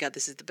like, oh, my God,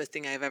 this is the best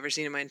thing I've ever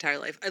seen in my entire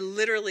life. I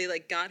literally,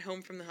 got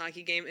home from the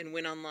hockey game and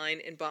went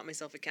online and bought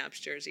myself a Caps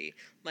jersey.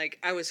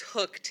 I was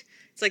hooked.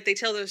 It's they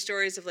tell those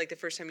stories of, the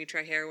first time you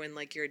try heroin,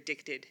 you're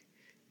addicted.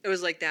 It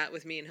was like that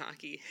with me in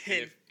hockey.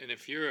 And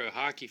if you're a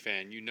hockey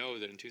fan, you know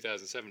that in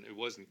 2007 it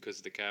wasn't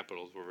because the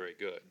Capitals were very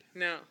good.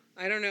 No,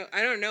 I don't know.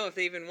 I don't know if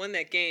they even won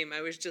that game.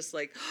 I was just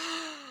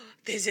oh,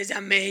 this is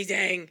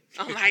amazing.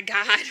 Oh my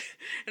God.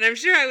 And I'm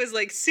sure I was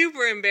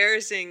super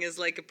embarrassing as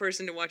a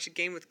person to watch a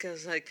game with,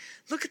 because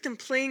look at them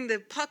playing the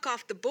puck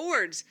off the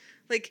boards.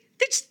 They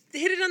just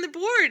hit it on the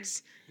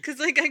boards.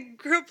 Because I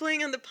grew up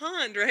playing on the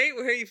pond, right?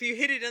 Where if you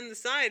hit it on the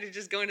side, it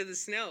just go into the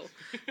snow.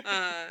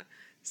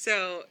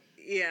 So...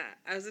 yeah,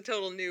 I was a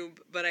total noob,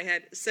 but I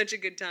had such a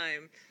good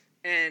time.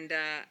 And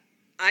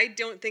I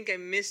don't think I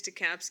missed a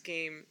Caps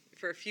game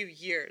for a few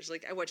years.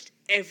 I watched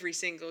every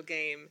single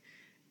game.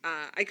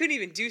 I couldn't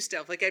even do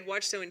stuff. I'd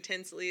watch so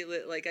intensely,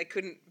 I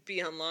couldn't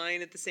be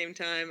online at the same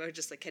time. I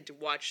just, had to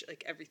watch,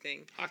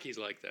 everything. Hockey's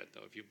like that,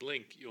 though. If you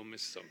blink, you'll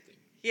miss something.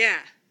 Yeah.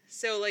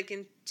 So,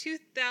 in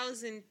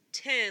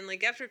 2010,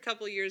 after a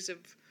couple years of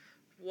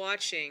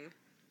watching,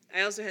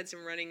 I also had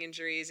some running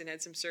injuries and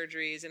had some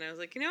surgeries. And I was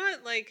like, you know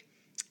what,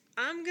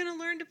 I'm going to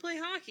learn to play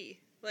hockey.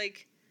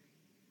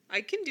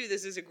 I can do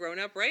this as a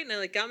grown-up, right? And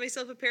I, got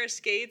myself a pair of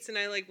skates, and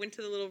I, went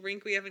to the little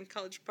rink we have in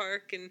College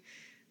Park and,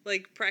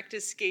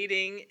 practiced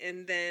skating,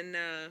 and then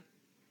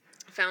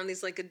found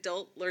these,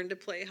 adult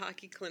learn-to-play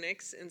hockey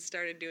clinics and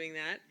started doing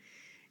that.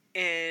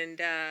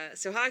 And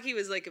so hockey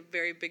was, a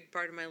very big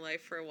part of my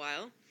life for a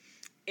while.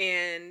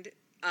 And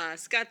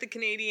Scott the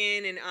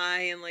Canadian and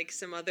I and,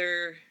 some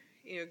other,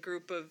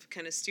 group of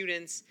kind of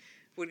students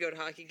would go to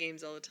hockey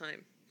games all the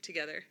time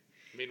together.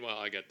 Meanwhile,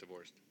 I got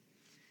divorced.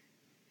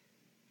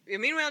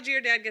 Meanwhile, G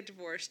or Dad got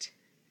divorced.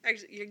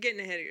 Actually, you're getting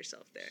ahead of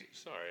yourself there.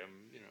 Sorry,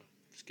 I'm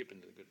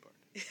skipping to the good part.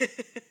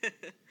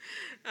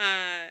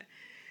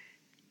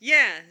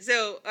 Yeah,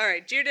 so, all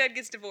right, G or Dad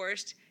gets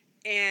divorced,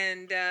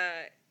 and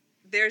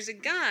there's a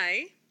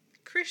guy,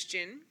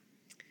 Christian,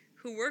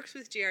 who works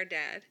with G or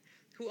Dad,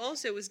 who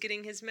also was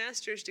getting his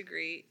master's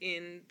degree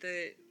in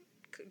the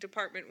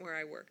department where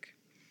I work.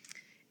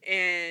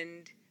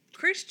 And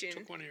Christian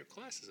Took one of your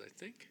classes, I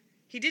think.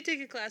 He did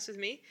take a class with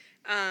me,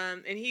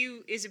 and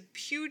he is a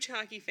huge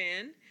hockey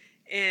fan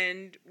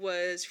and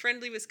was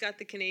friendly with Scott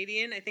the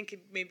Canadian. I think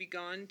he'd maybe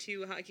gone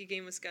to a hockey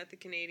game with Scott the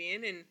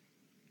Canadian, and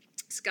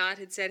Scott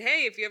had said,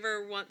 hey, if you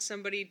ever want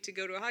somebody to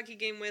go to a hockey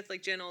game with,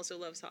 like, Jen also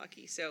loves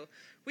hockey. So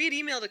we had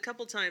emailed a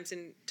couple times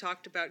and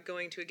talked about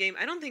going to a game.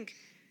 I don't think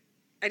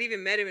I'd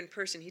even met him in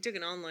person. He took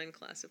an online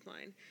class of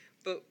mine.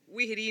 But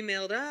we had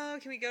emailed, oh,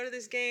 can we go to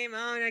this game?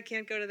 Oh, I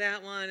can't go to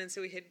that one. And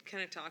so we had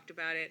kind of talked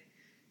about it.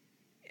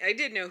 I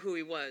did know who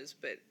he was,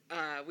 but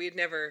we had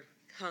never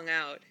hung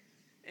out.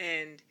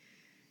 And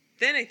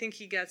then I think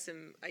he got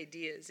some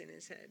ideas in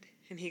his head.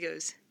 And he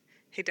goes,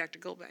 hey, Dr.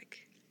 Goldbeck,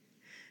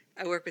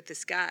 I work with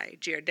this guy,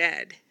 G.R.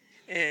 Dad,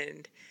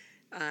 and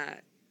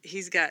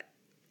he's got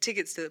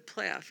tickets to the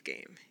playoff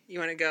game. You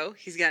want to go?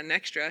 He's got an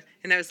extra.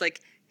 And I was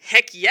like,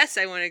 heck yes,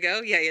 I want to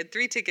go. Yeah, he had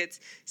 3 tickets.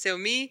 So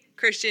me,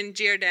 Christian,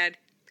 G.R. Dad,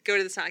 go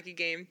to this hockey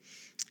game.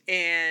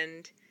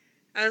 And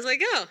I was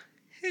like, oh,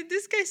 hey,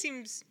 this guy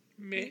seems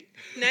nice.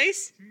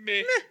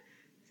 Meh.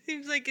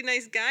 Seems like a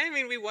nice guy. I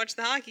mean, we watched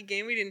the hockey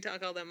game. We didn't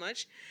talk all that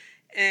much.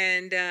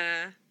 And,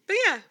 but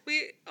yeah,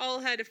 we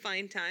all had a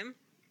fine time.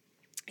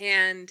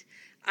 And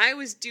I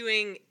was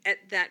doing, at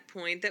that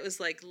point, that was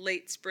like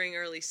late spring,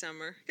 early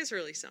summer. I guess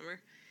early summer.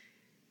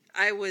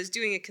 I was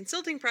doing a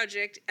consulting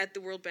project at the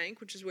World Bank,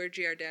 which is where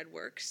G.R. Dad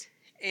works.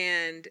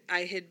 And I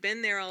had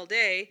been there all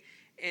day,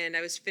 and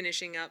I was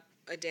finishing up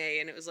a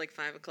day, and it was like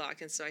 5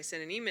 o'clock. And so I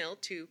sent an email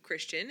to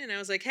Christian, and I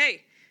was like,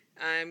 hey,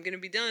 I'm going to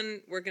be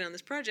done working on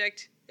this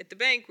project at the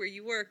bank where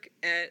you work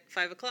at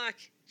 5 o'clock.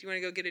 Do you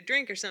want to go get a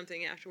drink or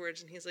something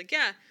afterwards? And he's like,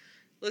 yeah,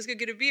 let's go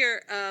get a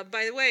beer.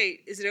 By the way,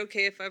 is it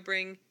okay if I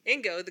bring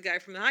Ingo, the guy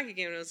from the hockey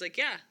game? And I was like,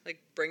 yeah,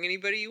 like, bring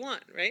anybody you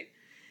want, right?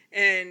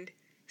 And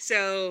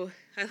so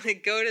I,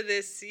 like, go to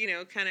this,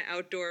 kind of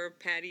outdoor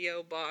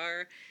patio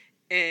bar,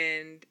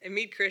 and I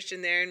meet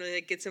Christian there, and we,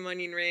 like, get some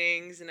onion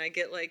rings, and I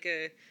get, like,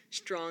 a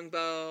strong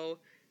bow,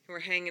 and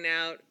we're hanging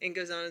out, and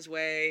goes on his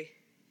way,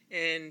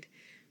 and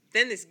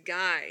then this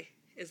guy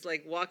is,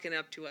 like, walking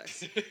up to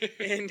us,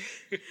 and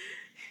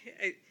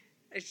I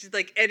just,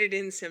 like, edit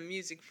in some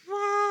music.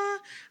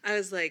 I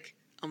was like,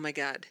 oh, my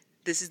God,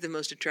 this is the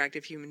most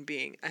attractive human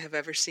being I have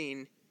ever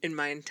seen in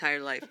my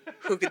entire life.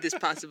 Who could this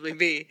possibly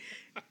be?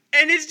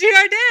 And it's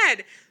G.R.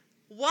 Dad.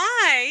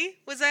 Why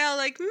was I all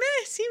like, meh,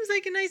 seems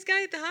like a nice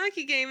guy at the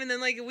hockey game, and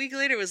then, like, a week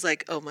later was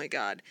like, oh, my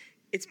God.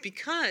 It's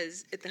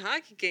because at the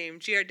hockey game,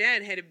 G.R.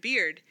 Dad had a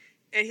beard,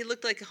 and he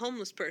looked like a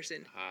homeless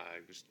person.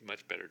 It was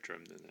much better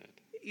trimmed than that.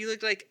 You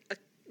looked like a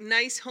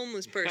nice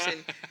homeless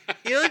person.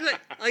 You looked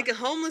like a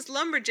homeless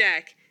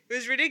lumberjack. It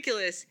was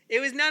ridiculous.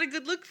 It was not a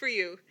good look for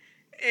you.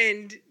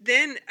 And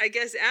then, I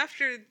guess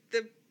after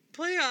the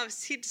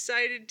playoffs, he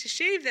decided to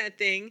shave that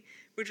thing,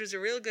 which was a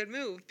real good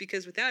move,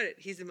 because without it,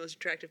 he's the most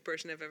attractive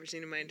person I've ever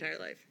seen in my entire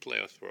life.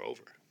 Playoffs were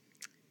over.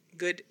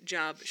 Good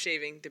job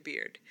shaving the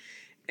beard.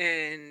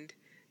 And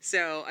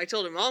so I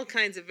told him all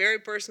kinds of very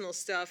personal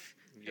stuff.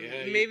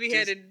 Yeah, maybe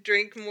had a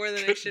drink more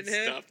than I should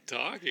have. Stop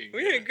talking.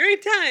 We had a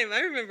great time.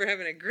 I remember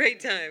having a great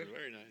time.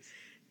 Very nice.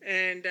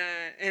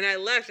 And I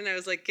left, and I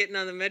was like getting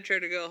on the metro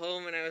to go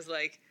home, and I was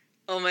like,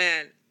 oh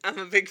man, I'm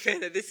a big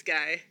fan of this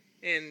guy.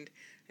 And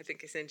I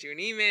think I sent you an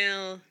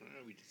email.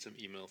 We did some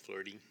email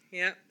flirting.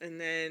 Yeah, and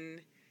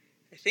then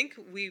I think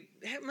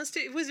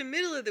it was the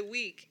middle of the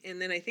week,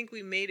 and then I think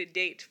we made a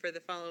date for the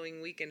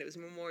following weekend. It was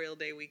Memorial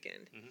Day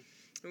weekend. Mm-hmm.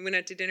 We went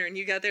out to dinner, and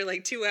you got there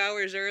like 2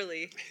 hours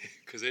early.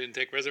 Because they didn't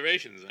take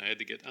reservations. I had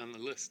to get on the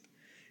list.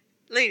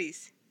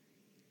 Ladies,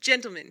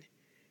 gentlemen,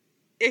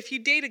 if you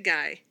date a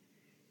guy,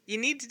 you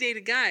need to date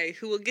a guy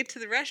who will get to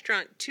the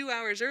restaurant 2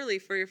 hours early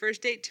for your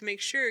first date to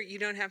make sure you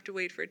don't have to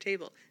wait for a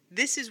table.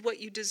 This is what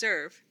you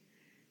deserve.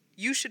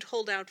 You should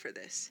hold out for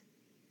this.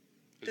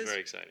 It was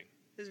very exciting.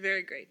 It was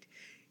very great.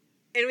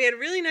 And we had a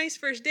really nice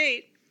first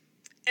date.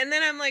 And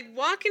then I'm like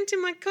walking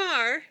to my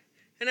car,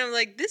 and I'm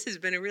like, this has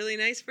been a really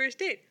nice first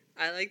date.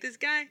 I like this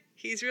guy.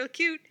 He's real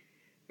cute.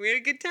 We had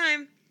a good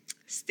time.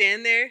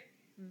 Stand there,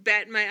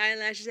 bat my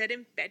eyelashes at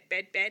him, bat,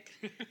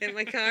 in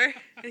my car.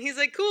 And he's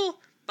like, cool,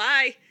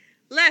 bye.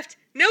 Left.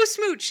 No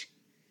smooch.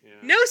 Yeah.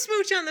 No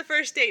smooch on the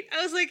first date.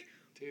 I was like,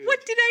 dude,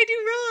 what did I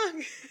do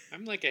wrong?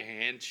 I'm like a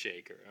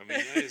handshaker. I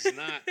mean, that is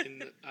not in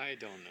the, I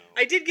don't know.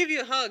 I did give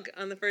you a hug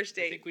on the first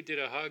date. I think we did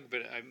a hug,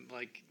 but I'm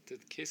like, the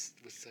kiss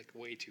was like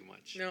way too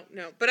much.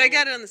 No. But I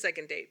got it on the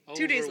second date.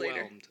 2 days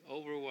later.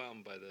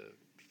 Overwhelmed by the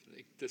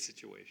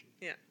situation.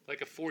 Yeah.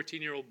 Like a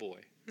 14-year-old boy.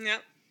 Yeah.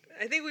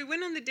 I think we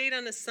went on the date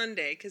on a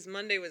Sunday because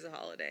Monday was a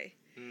holiday.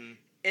 Mm.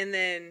 And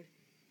then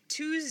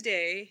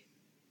Tuesday,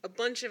 a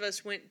bunch of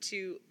us went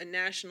to a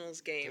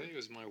Nationals I game. think it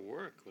was my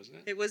work, wasn't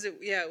it? It was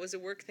a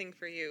work thing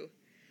for you,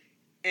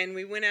 and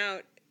we went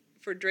out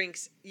for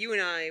drinks. You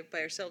and I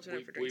by ourselves went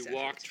out for drinks. We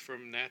walked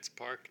from Nats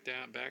Park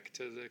down back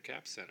to the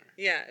Cap Center.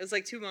 Yeah, it was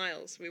like 2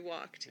 miles. We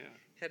walked. Yeah.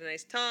 Had a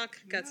nice talk,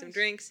 got some Nice.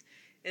 drinks,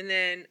 and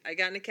then I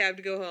got in a cab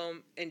to go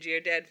home, and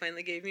your dad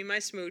finally gave me my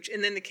smooch,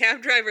 and then the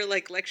cab driver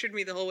like lectured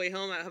me the whole way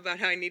home about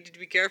how I needed to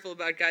be careful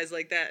about guys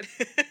like that.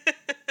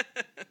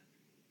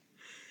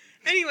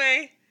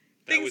 Anyway,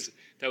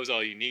 That was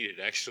all you needed,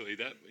 actually.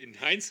 That, in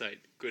hindsight,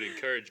 good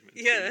encouragement.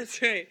 yeah, to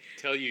that's right.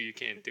 tell you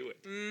can't do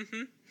it.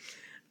 Mm-hmm.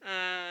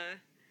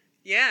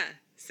 Yeah.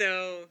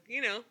 So,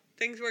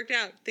 things worked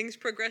out. Things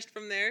progressed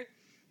from there.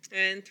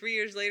 And 3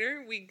 years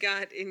later, we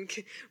got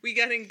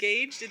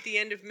engaged at the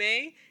end of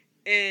May.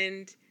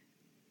 And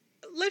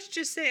let's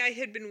just say I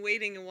had been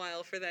waiting a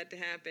while for that to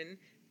happen.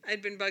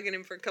 I'd been bugging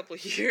him for a couple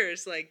of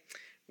years, like,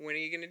 when are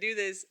you going to do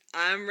this?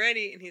 I'm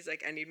ready. And he's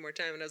like, I need more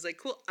time. And I was like,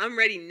 cool, I'm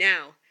ready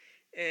now.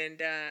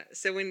 And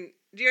so when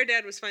your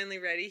dad was finally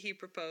ready, he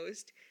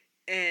proposed.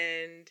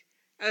 And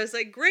I was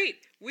like, great,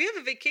 we have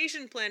a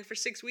vacation planned for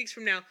 6 weeks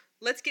from now.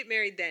 Let's get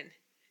married then.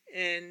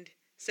 And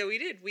so we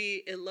did.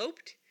 We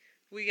eloped.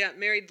 We got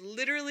married.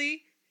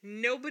 Literally,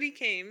 nobody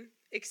came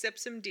except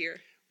some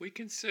deer. We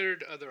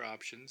considered other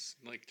options,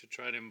 like to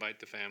try to invite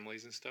the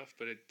families and stuff,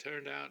 but it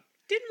turned out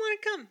Didn't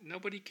want to come.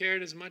 nobody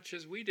cared as much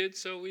as we did,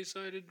 so we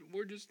decided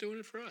we're just doing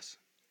it for us.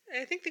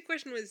 I think the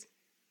question was,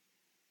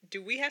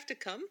 do we have to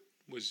come?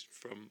 Was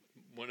from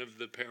one of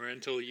the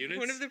parental units.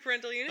 One of the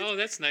parental units? Oh,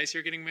 that's nice.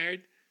 You're getting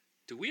married.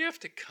 Do we have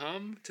to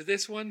come to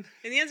this one?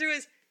 And the answer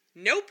was,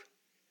 nope.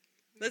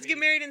 Let's get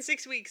married in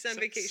 6 weeks on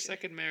vacation.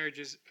 Second marriage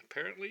is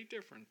apparently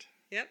different.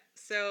 Yep.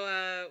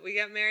 So we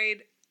got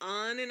married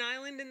on an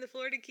island in the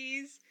Florida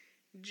Keys.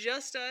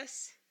 Just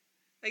us.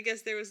 I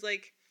guess there was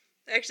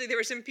actually there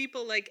were some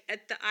people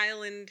at the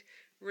island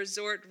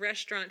resort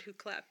restaurant who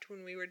clapped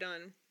when we were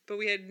done. But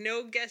we had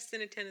no guests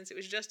in attendance. It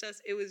was just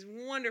us. It was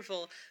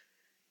wonderful.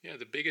 Yeah,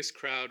 the biggest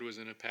crowd was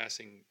in a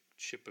passing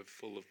ship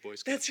full of Boy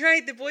Scouts. That's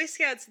right. The Boy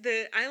Scouts,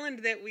 the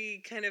island that we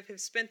kind of have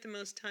spent the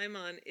most time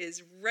on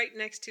is right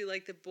next to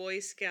the Boy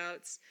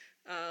Scouts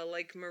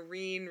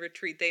marine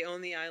retreat. They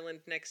own the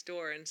island next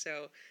door, and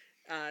so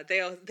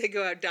they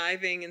go out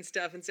diving and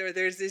stuff. And so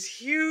there's this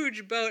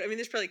huge boat. I mean,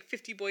 there's probably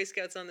 50 Boy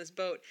Scouts on this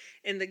boat.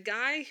 And the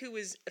guy who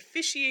was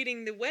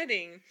officiating the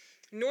wedding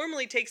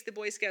normally takes the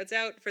Boy Scouts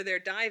out for their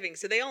diving,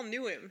 so they all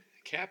knew him.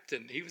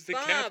 Captain. He was the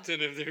Bob.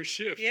 captain of their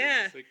ship.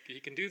 Yeah. It's he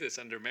can do this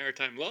under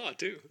maritime law,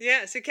 too.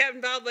 Yeah, so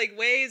Captain Bob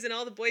waves, and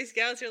all the Boy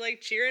Scouts are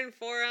cheering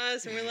for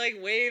us, and we're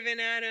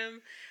waving at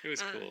him. It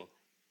was cool.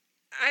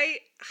 I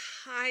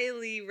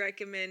highly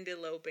recommend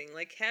eloping.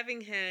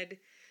 Having had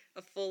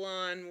a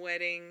full-on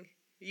wedding,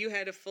 you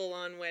had a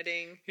full-on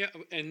wedding. Yeah,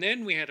 and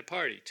then we had a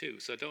party, too.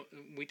 So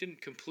we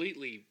didn't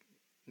completely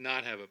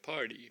not have a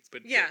party,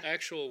 but Yeah. the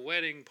actual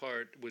wedding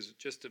part was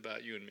just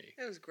about you and me.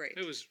 That was great.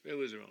 It was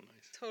real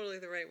nice. Totally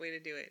the right way to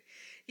do it.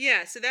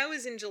 Yeah, so that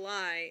was in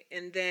July,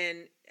 and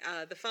then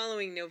the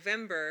following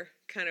November,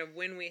 kind of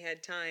when we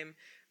had time,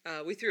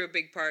 we threw a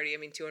big party. I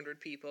mean, 200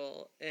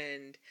 people,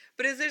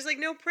 but there's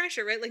no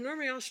pressure, right?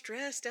 Normally you're all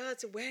stressed. Oh,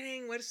 it's a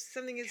wedding. What if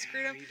something gets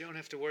screwed up? You don't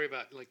have to worry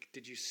about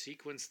did you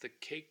sequence the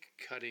cake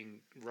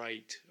cutting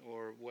right,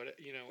 or what?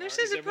 There's is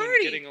just a everyone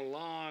party. getting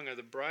along? Are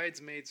the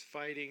bridesmaids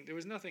fighting? There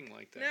was nothing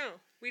like that. No,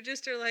 we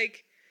just are we're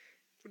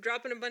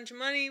dropping a bunch of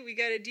money. We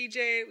got a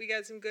DJ. We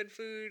got some good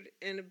food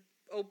and an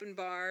open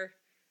bar.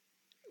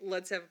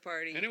 Let's have a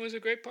party. And it was a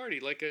great party,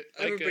 like a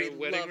Everybody wedding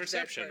loved that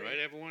reception, party. right?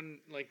 Everyone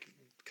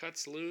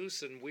cuts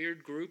loose and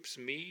weird groups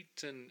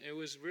meet, and it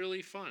was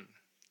really fun.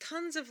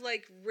 Tons of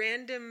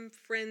random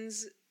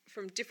friends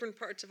from different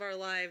parts of our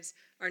lives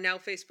are now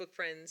Facebook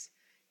friends.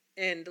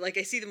 And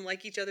I see them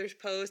like each other's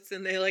posts,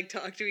 and they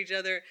talk to each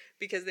other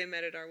because they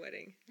met at our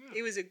wedding. Yeah.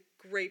 It was a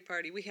great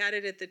party. We had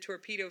it at the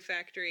Torpedo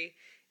Factory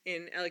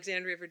in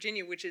Alexandria,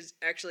 Virginia, which is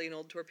actually an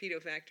old torpedo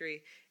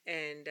factory.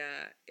 And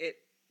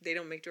they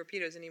don't make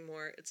torpedoes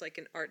anymore. It's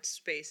an art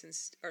space, and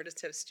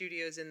artists have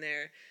studios in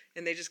there.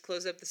 And they just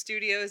close up the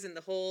studios, and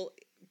the whole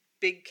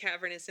big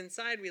cavernous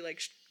inside, we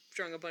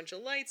strung a bunch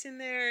of lights in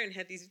there and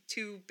had these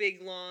 2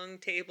 big long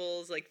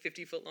tables,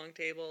 50-foot long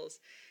tables.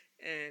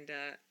 And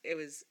it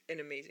was an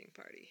amazing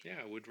party. Yeah,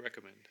 I would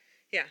recommend.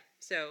 Yeah,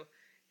 so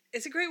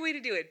it's a great way to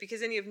do it,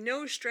 because then you have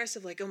no stress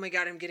of oh my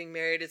God, I'm getting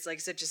married. It's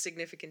such a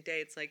significant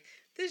day. It's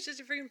this is just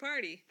a freaking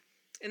party.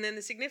 And then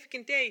the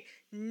significant day,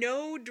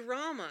 no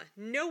drama.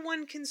 No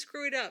one can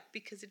screw it up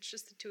because it's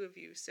just the 2 of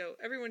you. So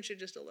everyone should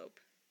just elope.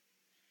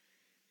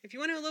 If you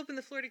want to elope in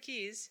the Florida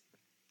Keys,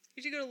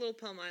 you should go to Little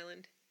Palm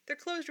Island. They're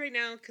closed right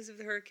now because of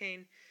the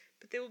hurricane,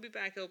 but they will be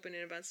back open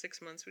in about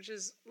 6 months, which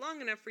is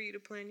long enough for you to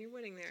plan your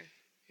wedding there.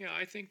 Yeah,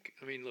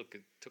 look,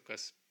 it took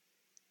us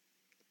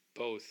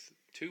both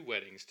 2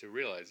 weddings to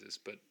realize this,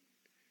 but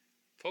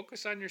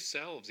focus on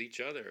yourselves, each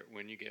other,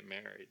 when you get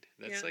married.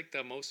 That's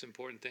the most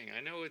important thing.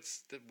 I know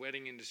the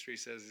wedding industry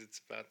says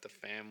it's about the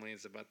family,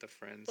 it's about the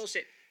friends.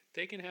 Bullshit.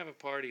 they can have a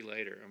party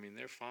later. I mean,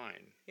 they're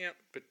fine. Yep.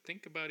 But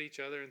think about each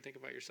other and think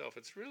about yourself.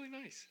 It's really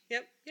nice.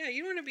 Yep. Yeah,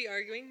 you don't want to be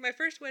arguing. My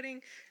first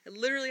wedding, I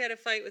literally had a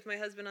fight with my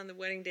husband on the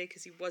wedding day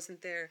because he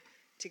wasn't there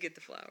to get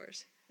the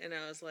flowers. And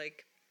I was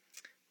like,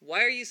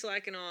 why are you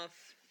slacking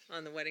off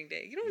on the wedding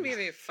day? You don't want to be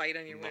having a fight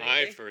on your wedding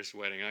day. My first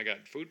wedding, I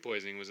got food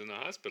poisoning, was in the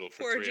hospital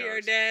for Poor 3 GR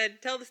hours.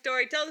 Dad. Tell the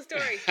story. Tell the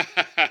story.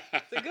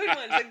 It's a good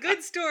one. It's a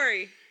good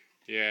story.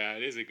 Yeah,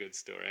 it is a good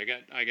story.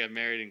 I got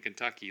married in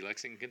Kentucky,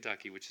 Lexington,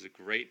 Kentucky, which is a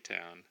great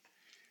town,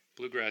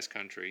 bluegrass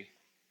country.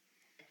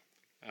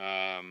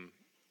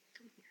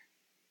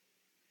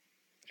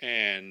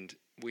 And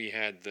we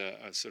had the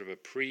sort of a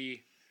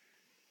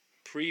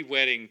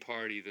pre-wedding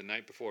party the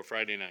night before,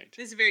 Friday night.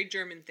 This is a very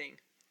German thing.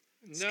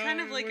 It's kind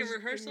of like a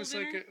rehearsal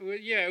dinner?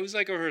 It was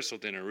like a rehearsal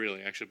dinner,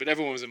 really, actually. But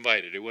everyone was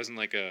invited. It wasn't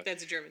like a...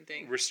 That's a German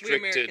thing.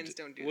 Restricted. We Americans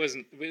don't do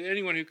that.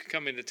 Anyone who could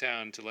come into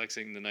town to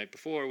Lexington the night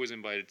before was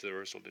invited to the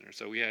rehearsal dinner.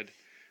 So we had,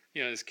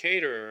 this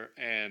caterer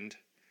and,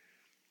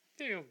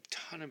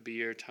 ton of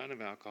beer, ton of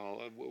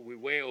alcohol. We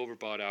way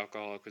overbought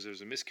alcohol because there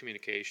was a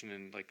miscommunication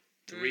and like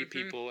 3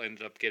 people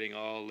ended up getting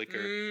all liquor.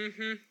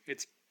 Mm-hmm.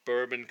 It's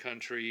bourbon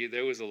country.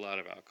 There was a lot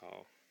of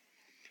alcohol.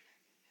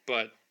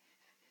 But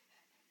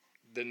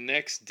the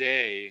next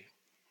day,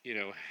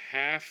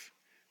 half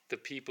the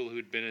people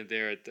who'd been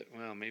there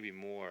maybe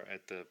more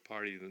at the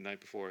party the night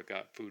before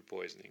got food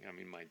poisoning. I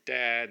mean, my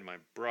dad, my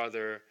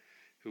brother,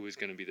 who was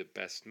going to be the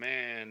best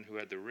man, who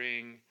had the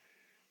ring,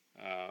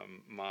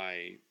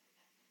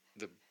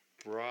 the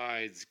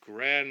bride's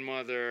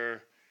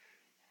grandmother,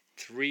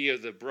 3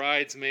 out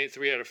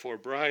of 4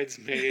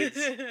 bridesmaids,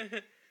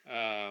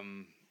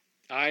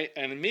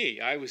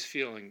 I was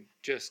feeling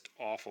just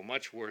awful,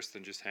 much worse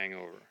than just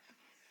hangover.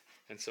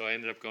 And so I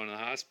ended up going to the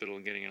hospital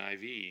and getting an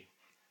IV.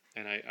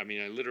 And I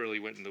literally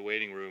went in the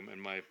waiting room,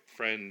 and my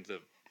friend,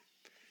 the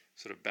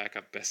sort of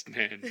backup best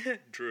man,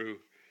 Drew,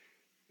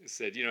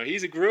 said,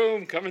 he's a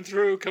groom coming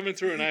through.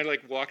 And I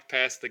walked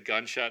past the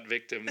gunshot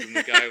victims and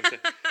the guy with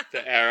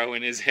the arrow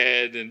in his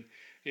head. And,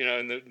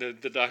 and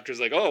the doctor's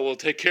like, oh, we'll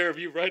take care of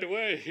you right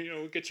away.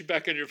 We'll get you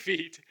back on your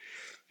feet.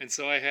 And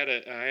so I had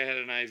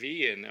an IV,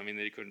 and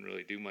they couldn't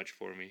really do much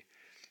for me.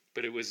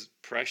 But it was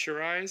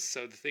pressurized,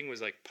 so the thing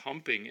was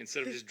pumping.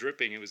 Instead of just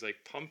dripping, it was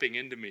pumping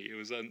into me. It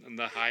was on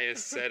the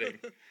highest setting.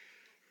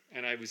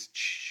 And I was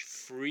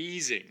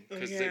freezing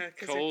because the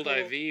cold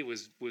IV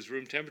was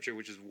room temperature,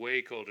 which is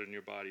way colder than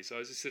your body. So I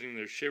was just sitting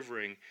there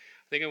shivering.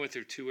 I think I went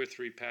through 2 or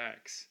 3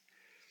 packs.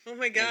 Oh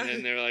my God. And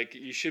then they're like,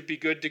 you should be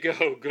good to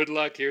go. Good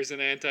luck. Here's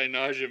an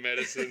anti-nausea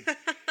medicine.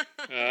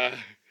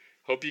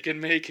 Hope you can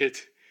make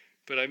it.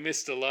 But I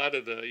missed a lot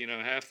of the,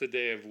 half the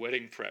day of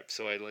wedding prep.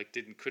 So I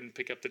couldn't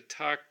pick up the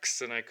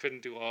tux, and I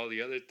couldn't do all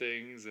the other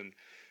things. And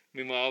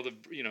meanwhile,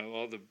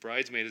 all the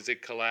bridesmaids, they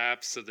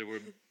collapsed. So there were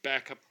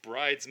backup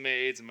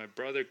bridesmaids, and my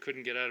brother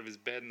couldn't get out of his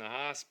bed in the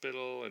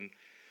hospital. And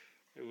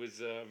it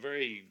was a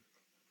very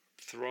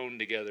thrown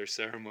together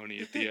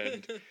ceremony at the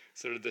end.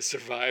 Sort of the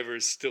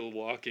survivors still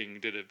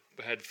walking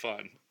had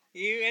fun.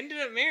 You ended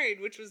up married,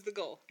 which was the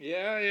goal.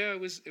 Yeah.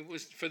 It was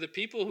for the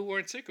people who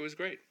weren't sick. It was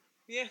great.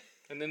 Yeah.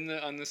 And then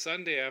on the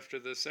Sunday after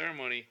the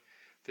ceremony,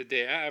 the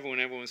day after, when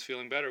everyone was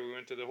feeling better, we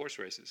went to the horse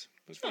races.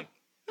 It was fun.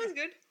 That was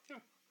good. Yeah.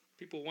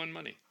 People won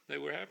money. They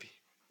were happy.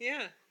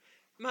 Yeah.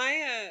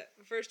 My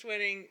first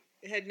wedding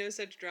had no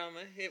such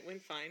drama. It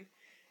went fine.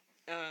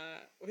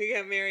 We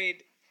got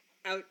married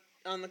out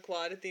on the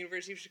quad at the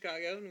University of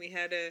Chicago, and we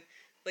had a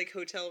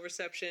hotel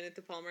reception at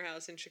the Palmer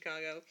House in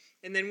Chicago.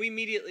 And then we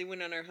immediately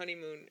went on our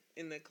honeymoon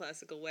in the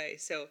classical way.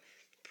 So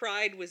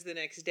Pride was the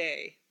next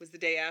day, was the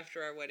day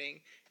after our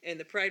wedding, and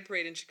the Pride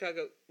Parade in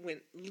Chicago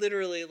went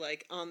literally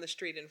on the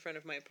street in front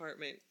of my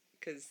apartment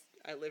because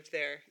I lived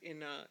there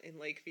in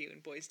Lakeview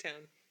in Boys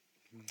Town.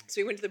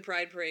 So we went to the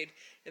Pride Parade,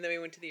 and then we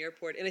went to the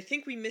airport, and I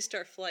think we missed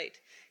our flight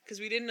because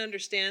we didn't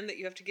understand that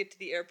you have to get to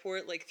the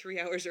airport 3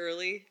 hours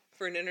early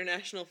for an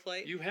international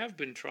flight. You have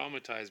been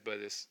traumatized by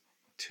this.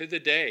 To the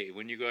day,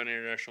 when you go on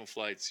international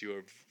flights, you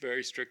are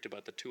very strict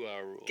about the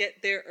 2-hour rule.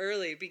 Get there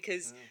early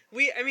because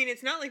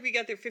it's not like we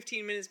got there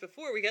 15 minutes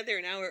before. We got there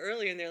an hour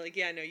earlier, and they're like,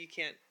 yeah, no, you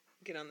can't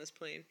get on this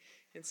plane.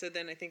 And so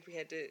then I think we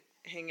had to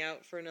hang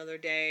out for another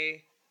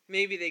day.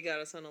 Maybe they got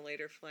us on a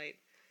later flight.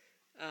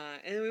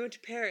 And then we went to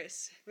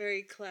Paris.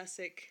 Very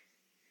classic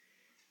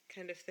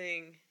kind of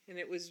thing. And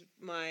it was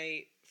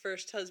my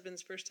first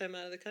husband's first time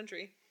out of the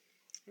country.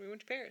 We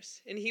went to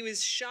Paris. And he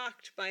was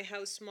shocked by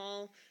how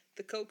small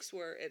the Cokes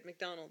were at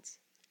McDonald's.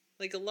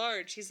 A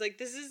large. He's like,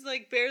 this is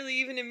barely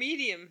even a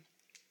medium.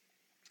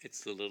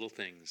 It's the little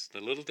things,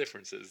 the little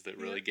differences that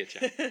really get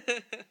you.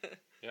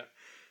 Yeah.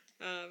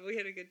 We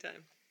had a good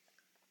time.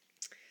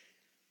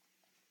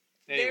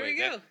 Anyway, there we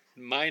go.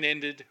 Mine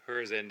ended,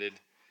 hers ended.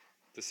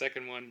 The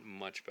second one,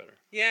 much better.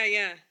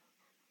 Yeah.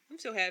 I'm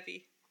so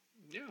happy.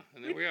 Yeah,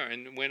 and there we are.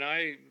 And when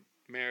I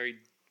married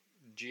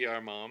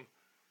GR Mom,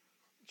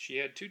 she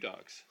had 2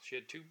 dogs. She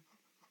had 2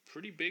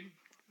 pretty big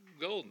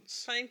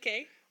Goldens. Pine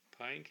K.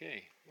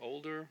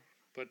 Older,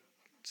 but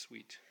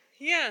sweet.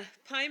 Yeah,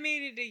 Pi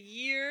made it a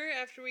year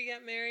after we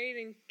got married,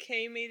 and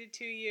Kay made it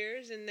 2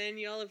 years, and then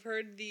y'all have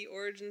heard the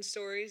origin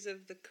stories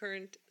of the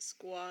current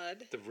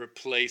squad. The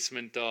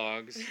replacement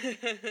dogs.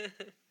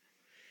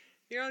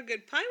 You're all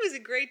good. Pi was a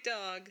great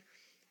dog,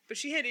 but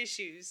she had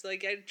issues.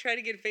 Like, I'd try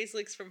to get face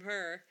licks from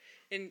her,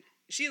 and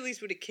she at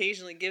least would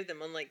occasionally give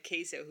them, unlike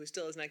Queso, who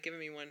still has not given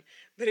me one.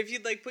 But if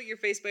you'd, like, put your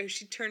face by her,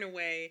 she'd turn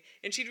away,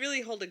 and she'd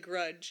really hold a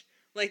grudge.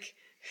 Like,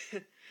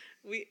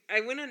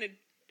 I went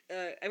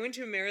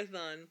to a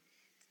marathon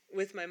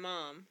with my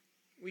mom.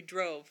 We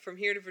drove from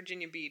here to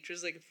Virginia Beach. It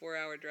was like a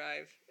 4-hour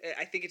drive.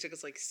 I think it took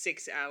us like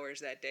 6 hours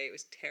that day. It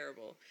was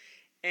terrible.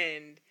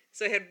 And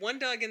so I had one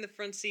dog in the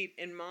front seat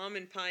and Mom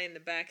and Pi in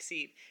the back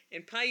seat.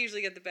 And Pi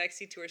usually got the back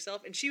seat to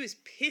herself. And she was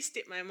pissed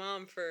at my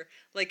mom for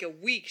like a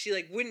week. She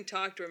like wouldn't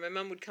talk to her. My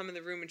mom would come in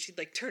the room and she'd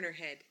like turn her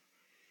head.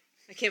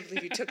 I can't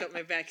believe you took up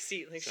my back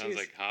seat. Like, Sounds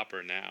like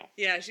Hopper now.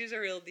 Yeah, she was a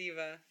real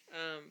diva.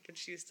 But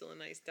she was still a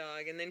nice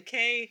dog. And then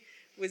Kay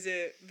was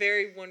a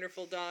very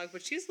wonderful dog,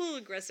 but she was a little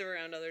aggressive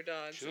around other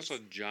dogs. She's also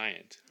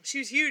giant. She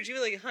was huge. She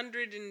was like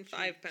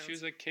 105 pounds. She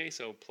was a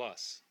Queso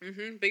plus.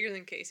 Bigger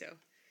than Queso.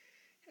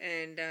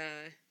 And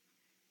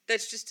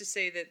that's just to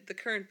say that the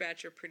current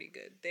batch are pretty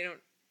good. They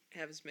don't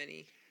have as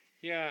many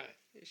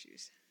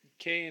issues.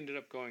 Kay ended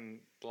up going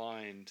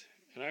blind,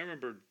 and I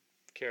remember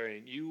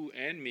carrying you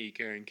and me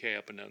carrying Kay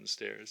up and down the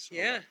stairs.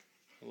 A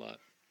lot.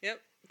 Yep.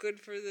 Good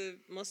for the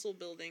muscle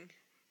building.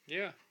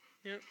 Yeah.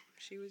 Yep.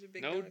 She was a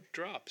big No dog.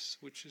 drops,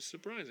 which is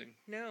surprising.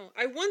 No.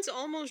 I once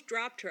almost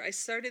dropped her. I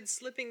started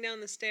slipping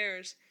down the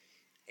stairs,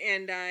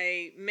 and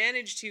I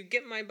managed to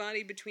get my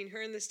body between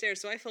her and the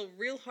stairs, so I fell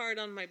real hard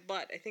on my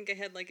butt. I think I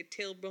had like a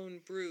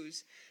tailbone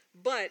bruise.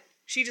 But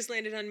she just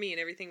landed on me,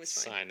 and everything was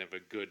fine. Sign of a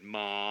good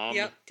mom.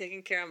 Yep.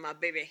 Taking care of my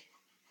baby.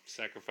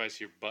 Sacrifice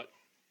your butt.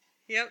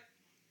 Yep.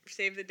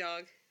 Save the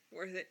dog.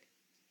 Worth it.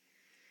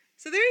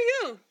 So there you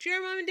go.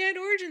 GR Mom and Dad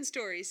origin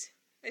stories.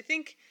 I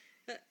think...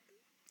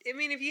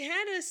 if you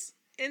had us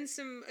and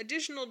some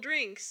additional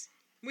drinks,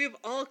 we have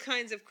all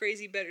kinds of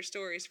crazy better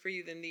stories for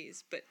you than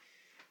these. But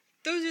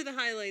those are the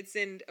highlights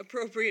and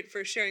appropriate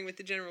for sharing with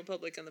the general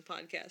public on the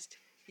podcast.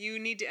 You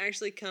need to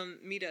actually come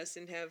meet us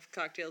and have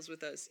cocktails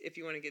with us if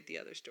you want to get the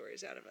other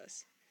stories out of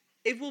us.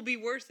 It will be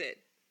worth it.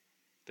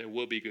 There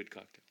will be good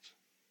cocktails.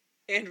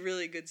 And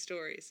really good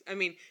stories.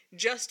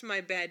 Just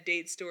my bad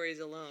date stories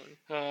alone.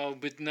 Oh,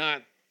 but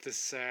not the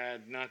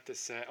sad.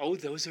 Oh,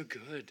 those are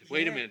good.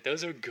 Wait a minute.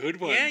 Those are good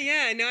ones.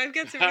 Yeah. No, I've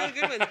got some real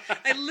good ones.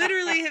 I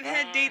literally have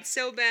had dates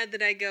so bad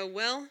that I go,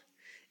 well,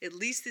 at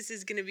least this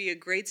is going to be a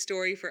great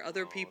story for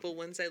other people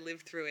once I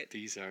live through it.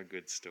 These are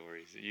good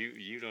stories.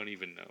 You don't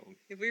even know.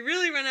 If we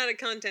really run out of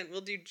content,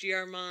 we'll do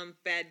GR Mom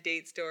bad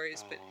date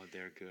stories. Oh,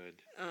 they're good.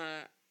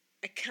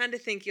 I kind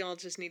of think y'all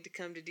just need to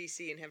come to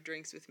DC and have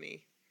drinks with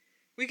me.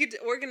 We could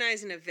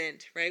organize an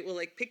event, right? We'll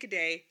pick a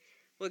day.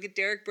 We'll get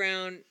Derek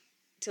Brown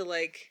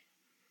to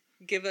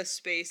give us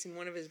space in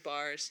one of his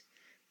bars.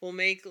 We'll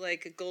make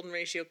a golden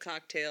ratio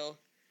cocktail.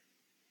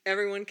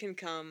 Everyone can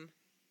come,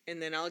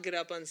 and then I'll get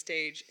up on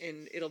stage,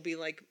 and it'll be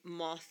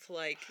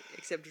Moth-like,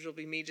 except it'll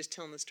be me just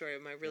telling the story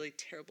of my really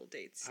terrible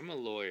dates. I'm a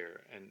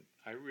lawyer, and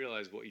I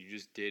realized what you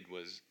just did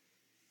was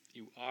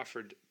you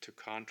offered to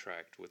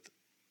contract with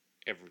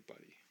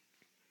everybody.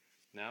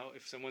 Now,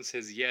 if someone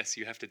says yes,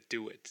 you have to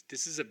do it.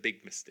 This is a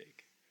big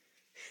mistake.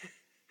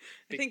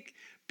 I think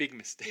big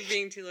mistake. You're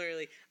being too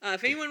early.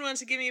 If anyone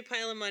wants to give me a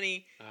pile of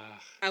money,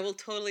 I will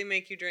totally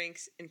make you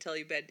drinks and tell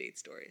you bad date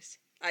stories.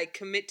 I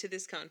commit to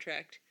this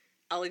contract.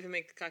 I'll even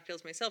make the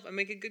cocktails myself. I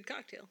make a good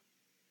cocktail.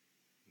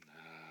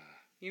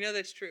 You know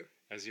that's true.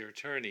 As your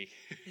attorney,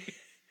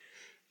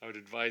 I would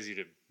advise you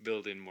to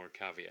build in more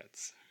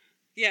caveats.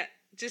 Yeah,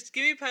 just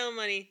give me a pile of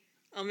money.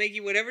 I'll make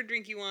you whatever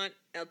drink you want.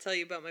 I'll tell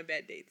you about my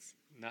bad dates.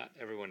 Not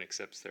everyone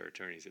accepts their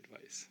attorney's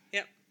advice.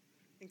 Yep,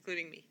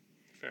 including me.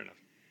 Fair enough.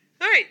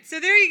 All right, so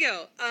there you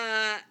go.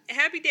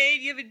 Happy day.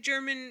 Do you have a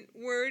German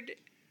word?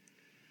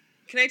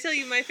 Can I tell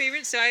you my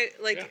favorite? So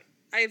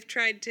I've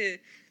tried to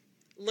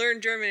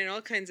learn German in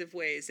all kinds of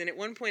ways, and at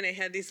one point I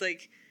had these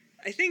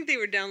I think they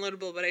were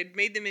downloadable, but I'd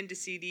made them into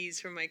CDs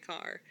from my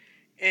car,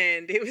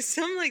 and it was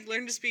some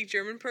learn to speak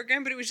German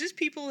program, but it was just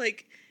people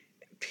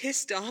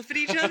pissed off at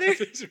each other.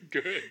 Those are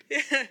good.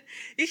 Yeah.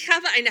 Ich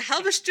habe eine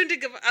halbe Stunde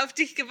auf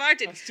dich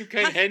gewartet. Hast du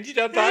kein Handy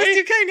dabei? Hast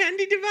du kein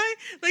Handy dabei?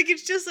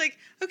 It's just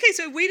okay,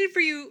 so I waited for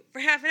you for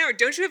half an hour.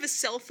 Don't you have a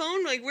cell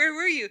phone? Where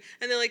were you?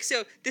 And they're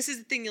so this is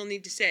the thing you'll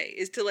need to say,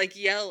 is to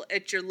yell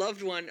at your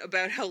loved one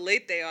about how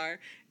late they are.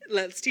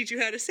 Let's teach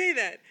you how to say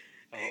that.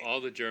 Oh,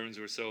 all the Germans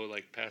were so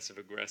passive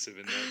aggressive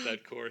in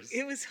that course.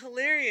 It was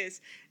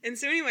hilarious. And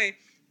so anyway,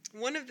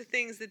 one of the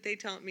things that they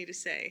taught me to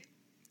say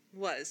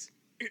was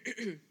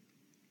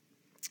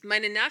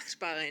Meine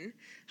Nachbarin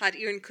hat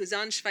ihren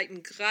Cousin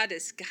zweiten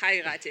Grades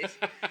geheiratet,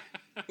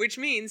 which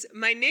means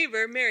my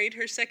neighbor married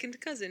her second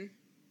cousin.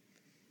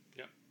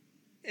 Yeah.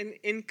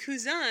 And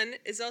cousin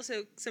is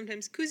also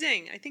sometimes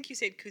cousin. I think you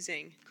said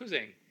cousin.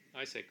 Cousin.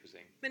 I say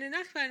cousin. Meine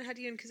Nachbarin hat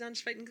ihren Cousin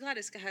zweiten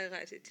Grades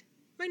geheiratet.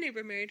 My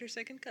neighbor married her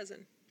second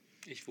cousin.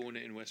 Ich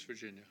wohne in West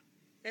Virginia.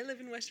 I live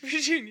in West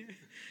Virginia.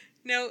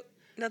 No,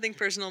 nothing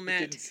personal, I Matt.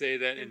 didn't say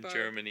that in Barb.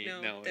 Germany.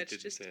 No, No, I that's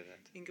didn't just say that.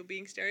 Ingo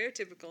being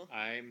stereotypical.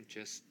 I'm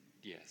just,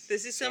 yes.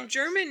 This is some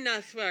German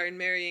Nachbarin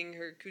marrying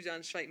her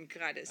Cousin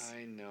Schweitengrades.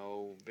 I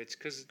know. It's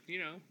because,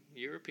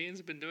 Europeans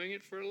have been doing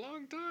it for a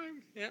long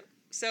time. Yep.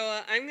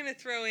 So I'm going to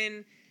throw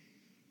in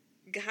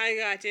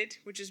geheiratet,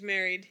 which is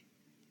married,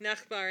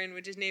 Nachbarin,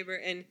 which is neighbor,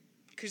 and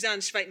Cousin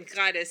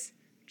Schweitengrades,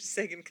 which is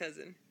second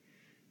cousin,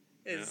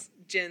 is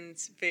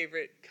Jen's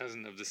favorite.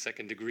 Cousin of the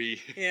second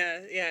degree.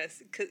 Yeah,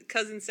 yes.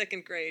 Cousin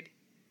second grade.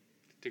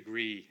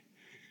 Degree.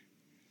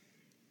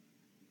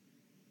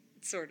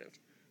 Sort of.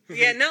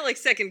 Yeah, not like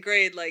second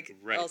grade, like,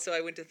 Right. Also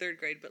I went to third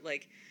grade, but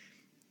like,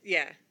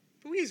 yeah.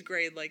 But we use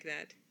grade like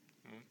that.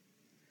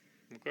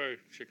 Okay,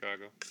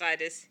 Chicago.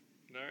 Grades.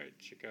 All right,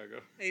 Chicago.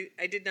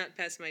 I did not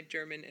pass my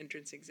German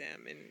entrance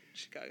exam in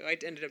Chicago. I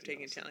ended up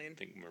taking Italian. I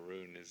think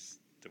maroon is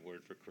the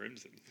word for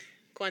crimson.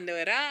 Quando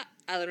era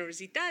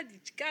all'Università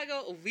di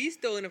Chicago ho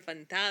visto un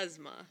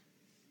fantasma.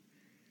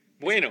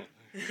 Bueno.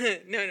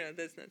 No,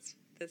 that's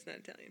not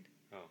Italian.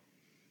 Oh.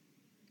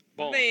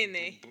 Bon.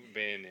 Bene.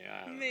 Bene.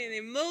 I don't know.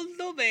 Bene,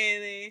 molto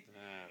bene.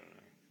 I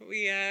don't know.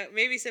 We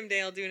maybe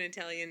someday I'll do an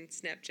Italian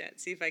Snapchat.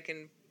 See if I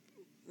can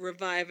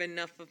revive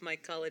enough of my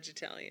college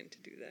Italian to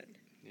do that.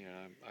 Yeah,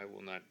 I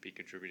will not be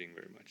contributing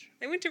very much.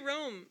 I went to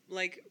Rome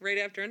like right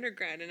after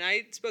undergrad, and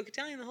I spoke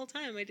Italian the whole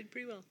time. I did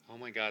pretty well. Oh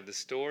my God, the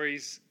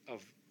stories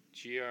of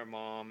GR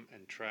mom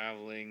and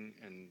traveling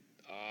and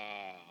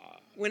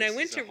When I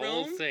went to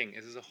Rome,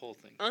 This is a whole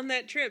thing. On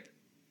that trip,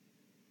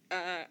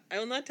 I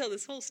will not tell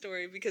this whole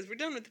story because we're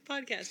done with the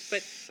podcast.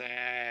 But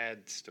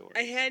sad story.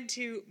 I had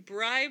to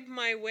bribe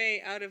my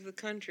way out of the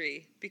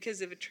country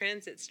because of a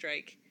transit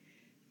strike,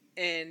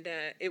 and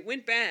it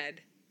went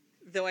bad.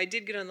 Though I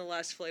did get on the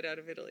last flight out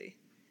of Italy.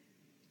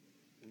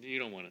 You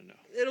don't want to know.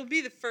 It'll be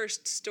the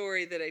first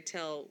story that I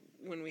tell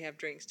when we have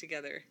drinks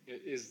together.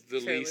 It is the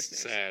Fair least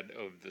listeners. sad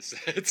of the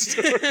sad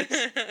stories.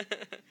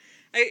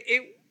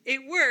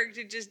 It worked.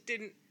 It just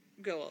didn't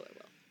go all that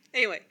well.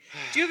 Anyway,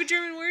 do you have a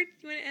German word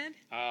you want to add?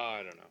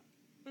 I don't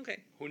know.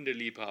 Okay.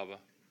 Hundeliebhaber.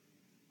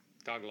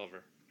 Dog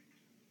lover.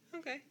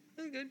 Okay.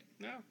 That's good.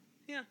 No.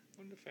 Yeah.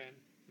 Hundefan.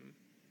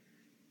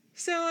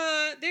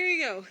 So, there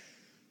you go.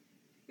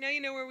 Now you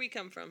know where we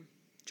come from.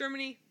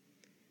 Germany.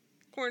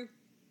 Corn.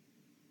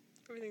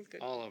 Everything's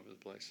good. All over the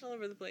place. All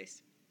over the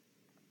place.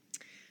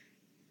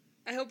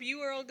 I hope you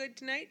are all good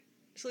tonight.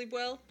 Sleep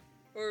well.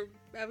 Or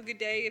have a good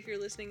day if you're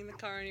listening in the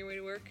car on your way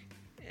to work.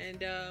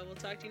 And we'll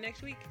talk to you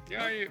next week.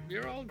 Yeah,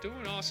 you're all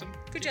doing awesome.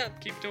 Good job.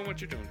 Keep doing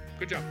what you're doing.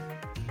 Good job.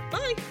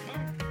 Bye.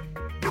 Bye.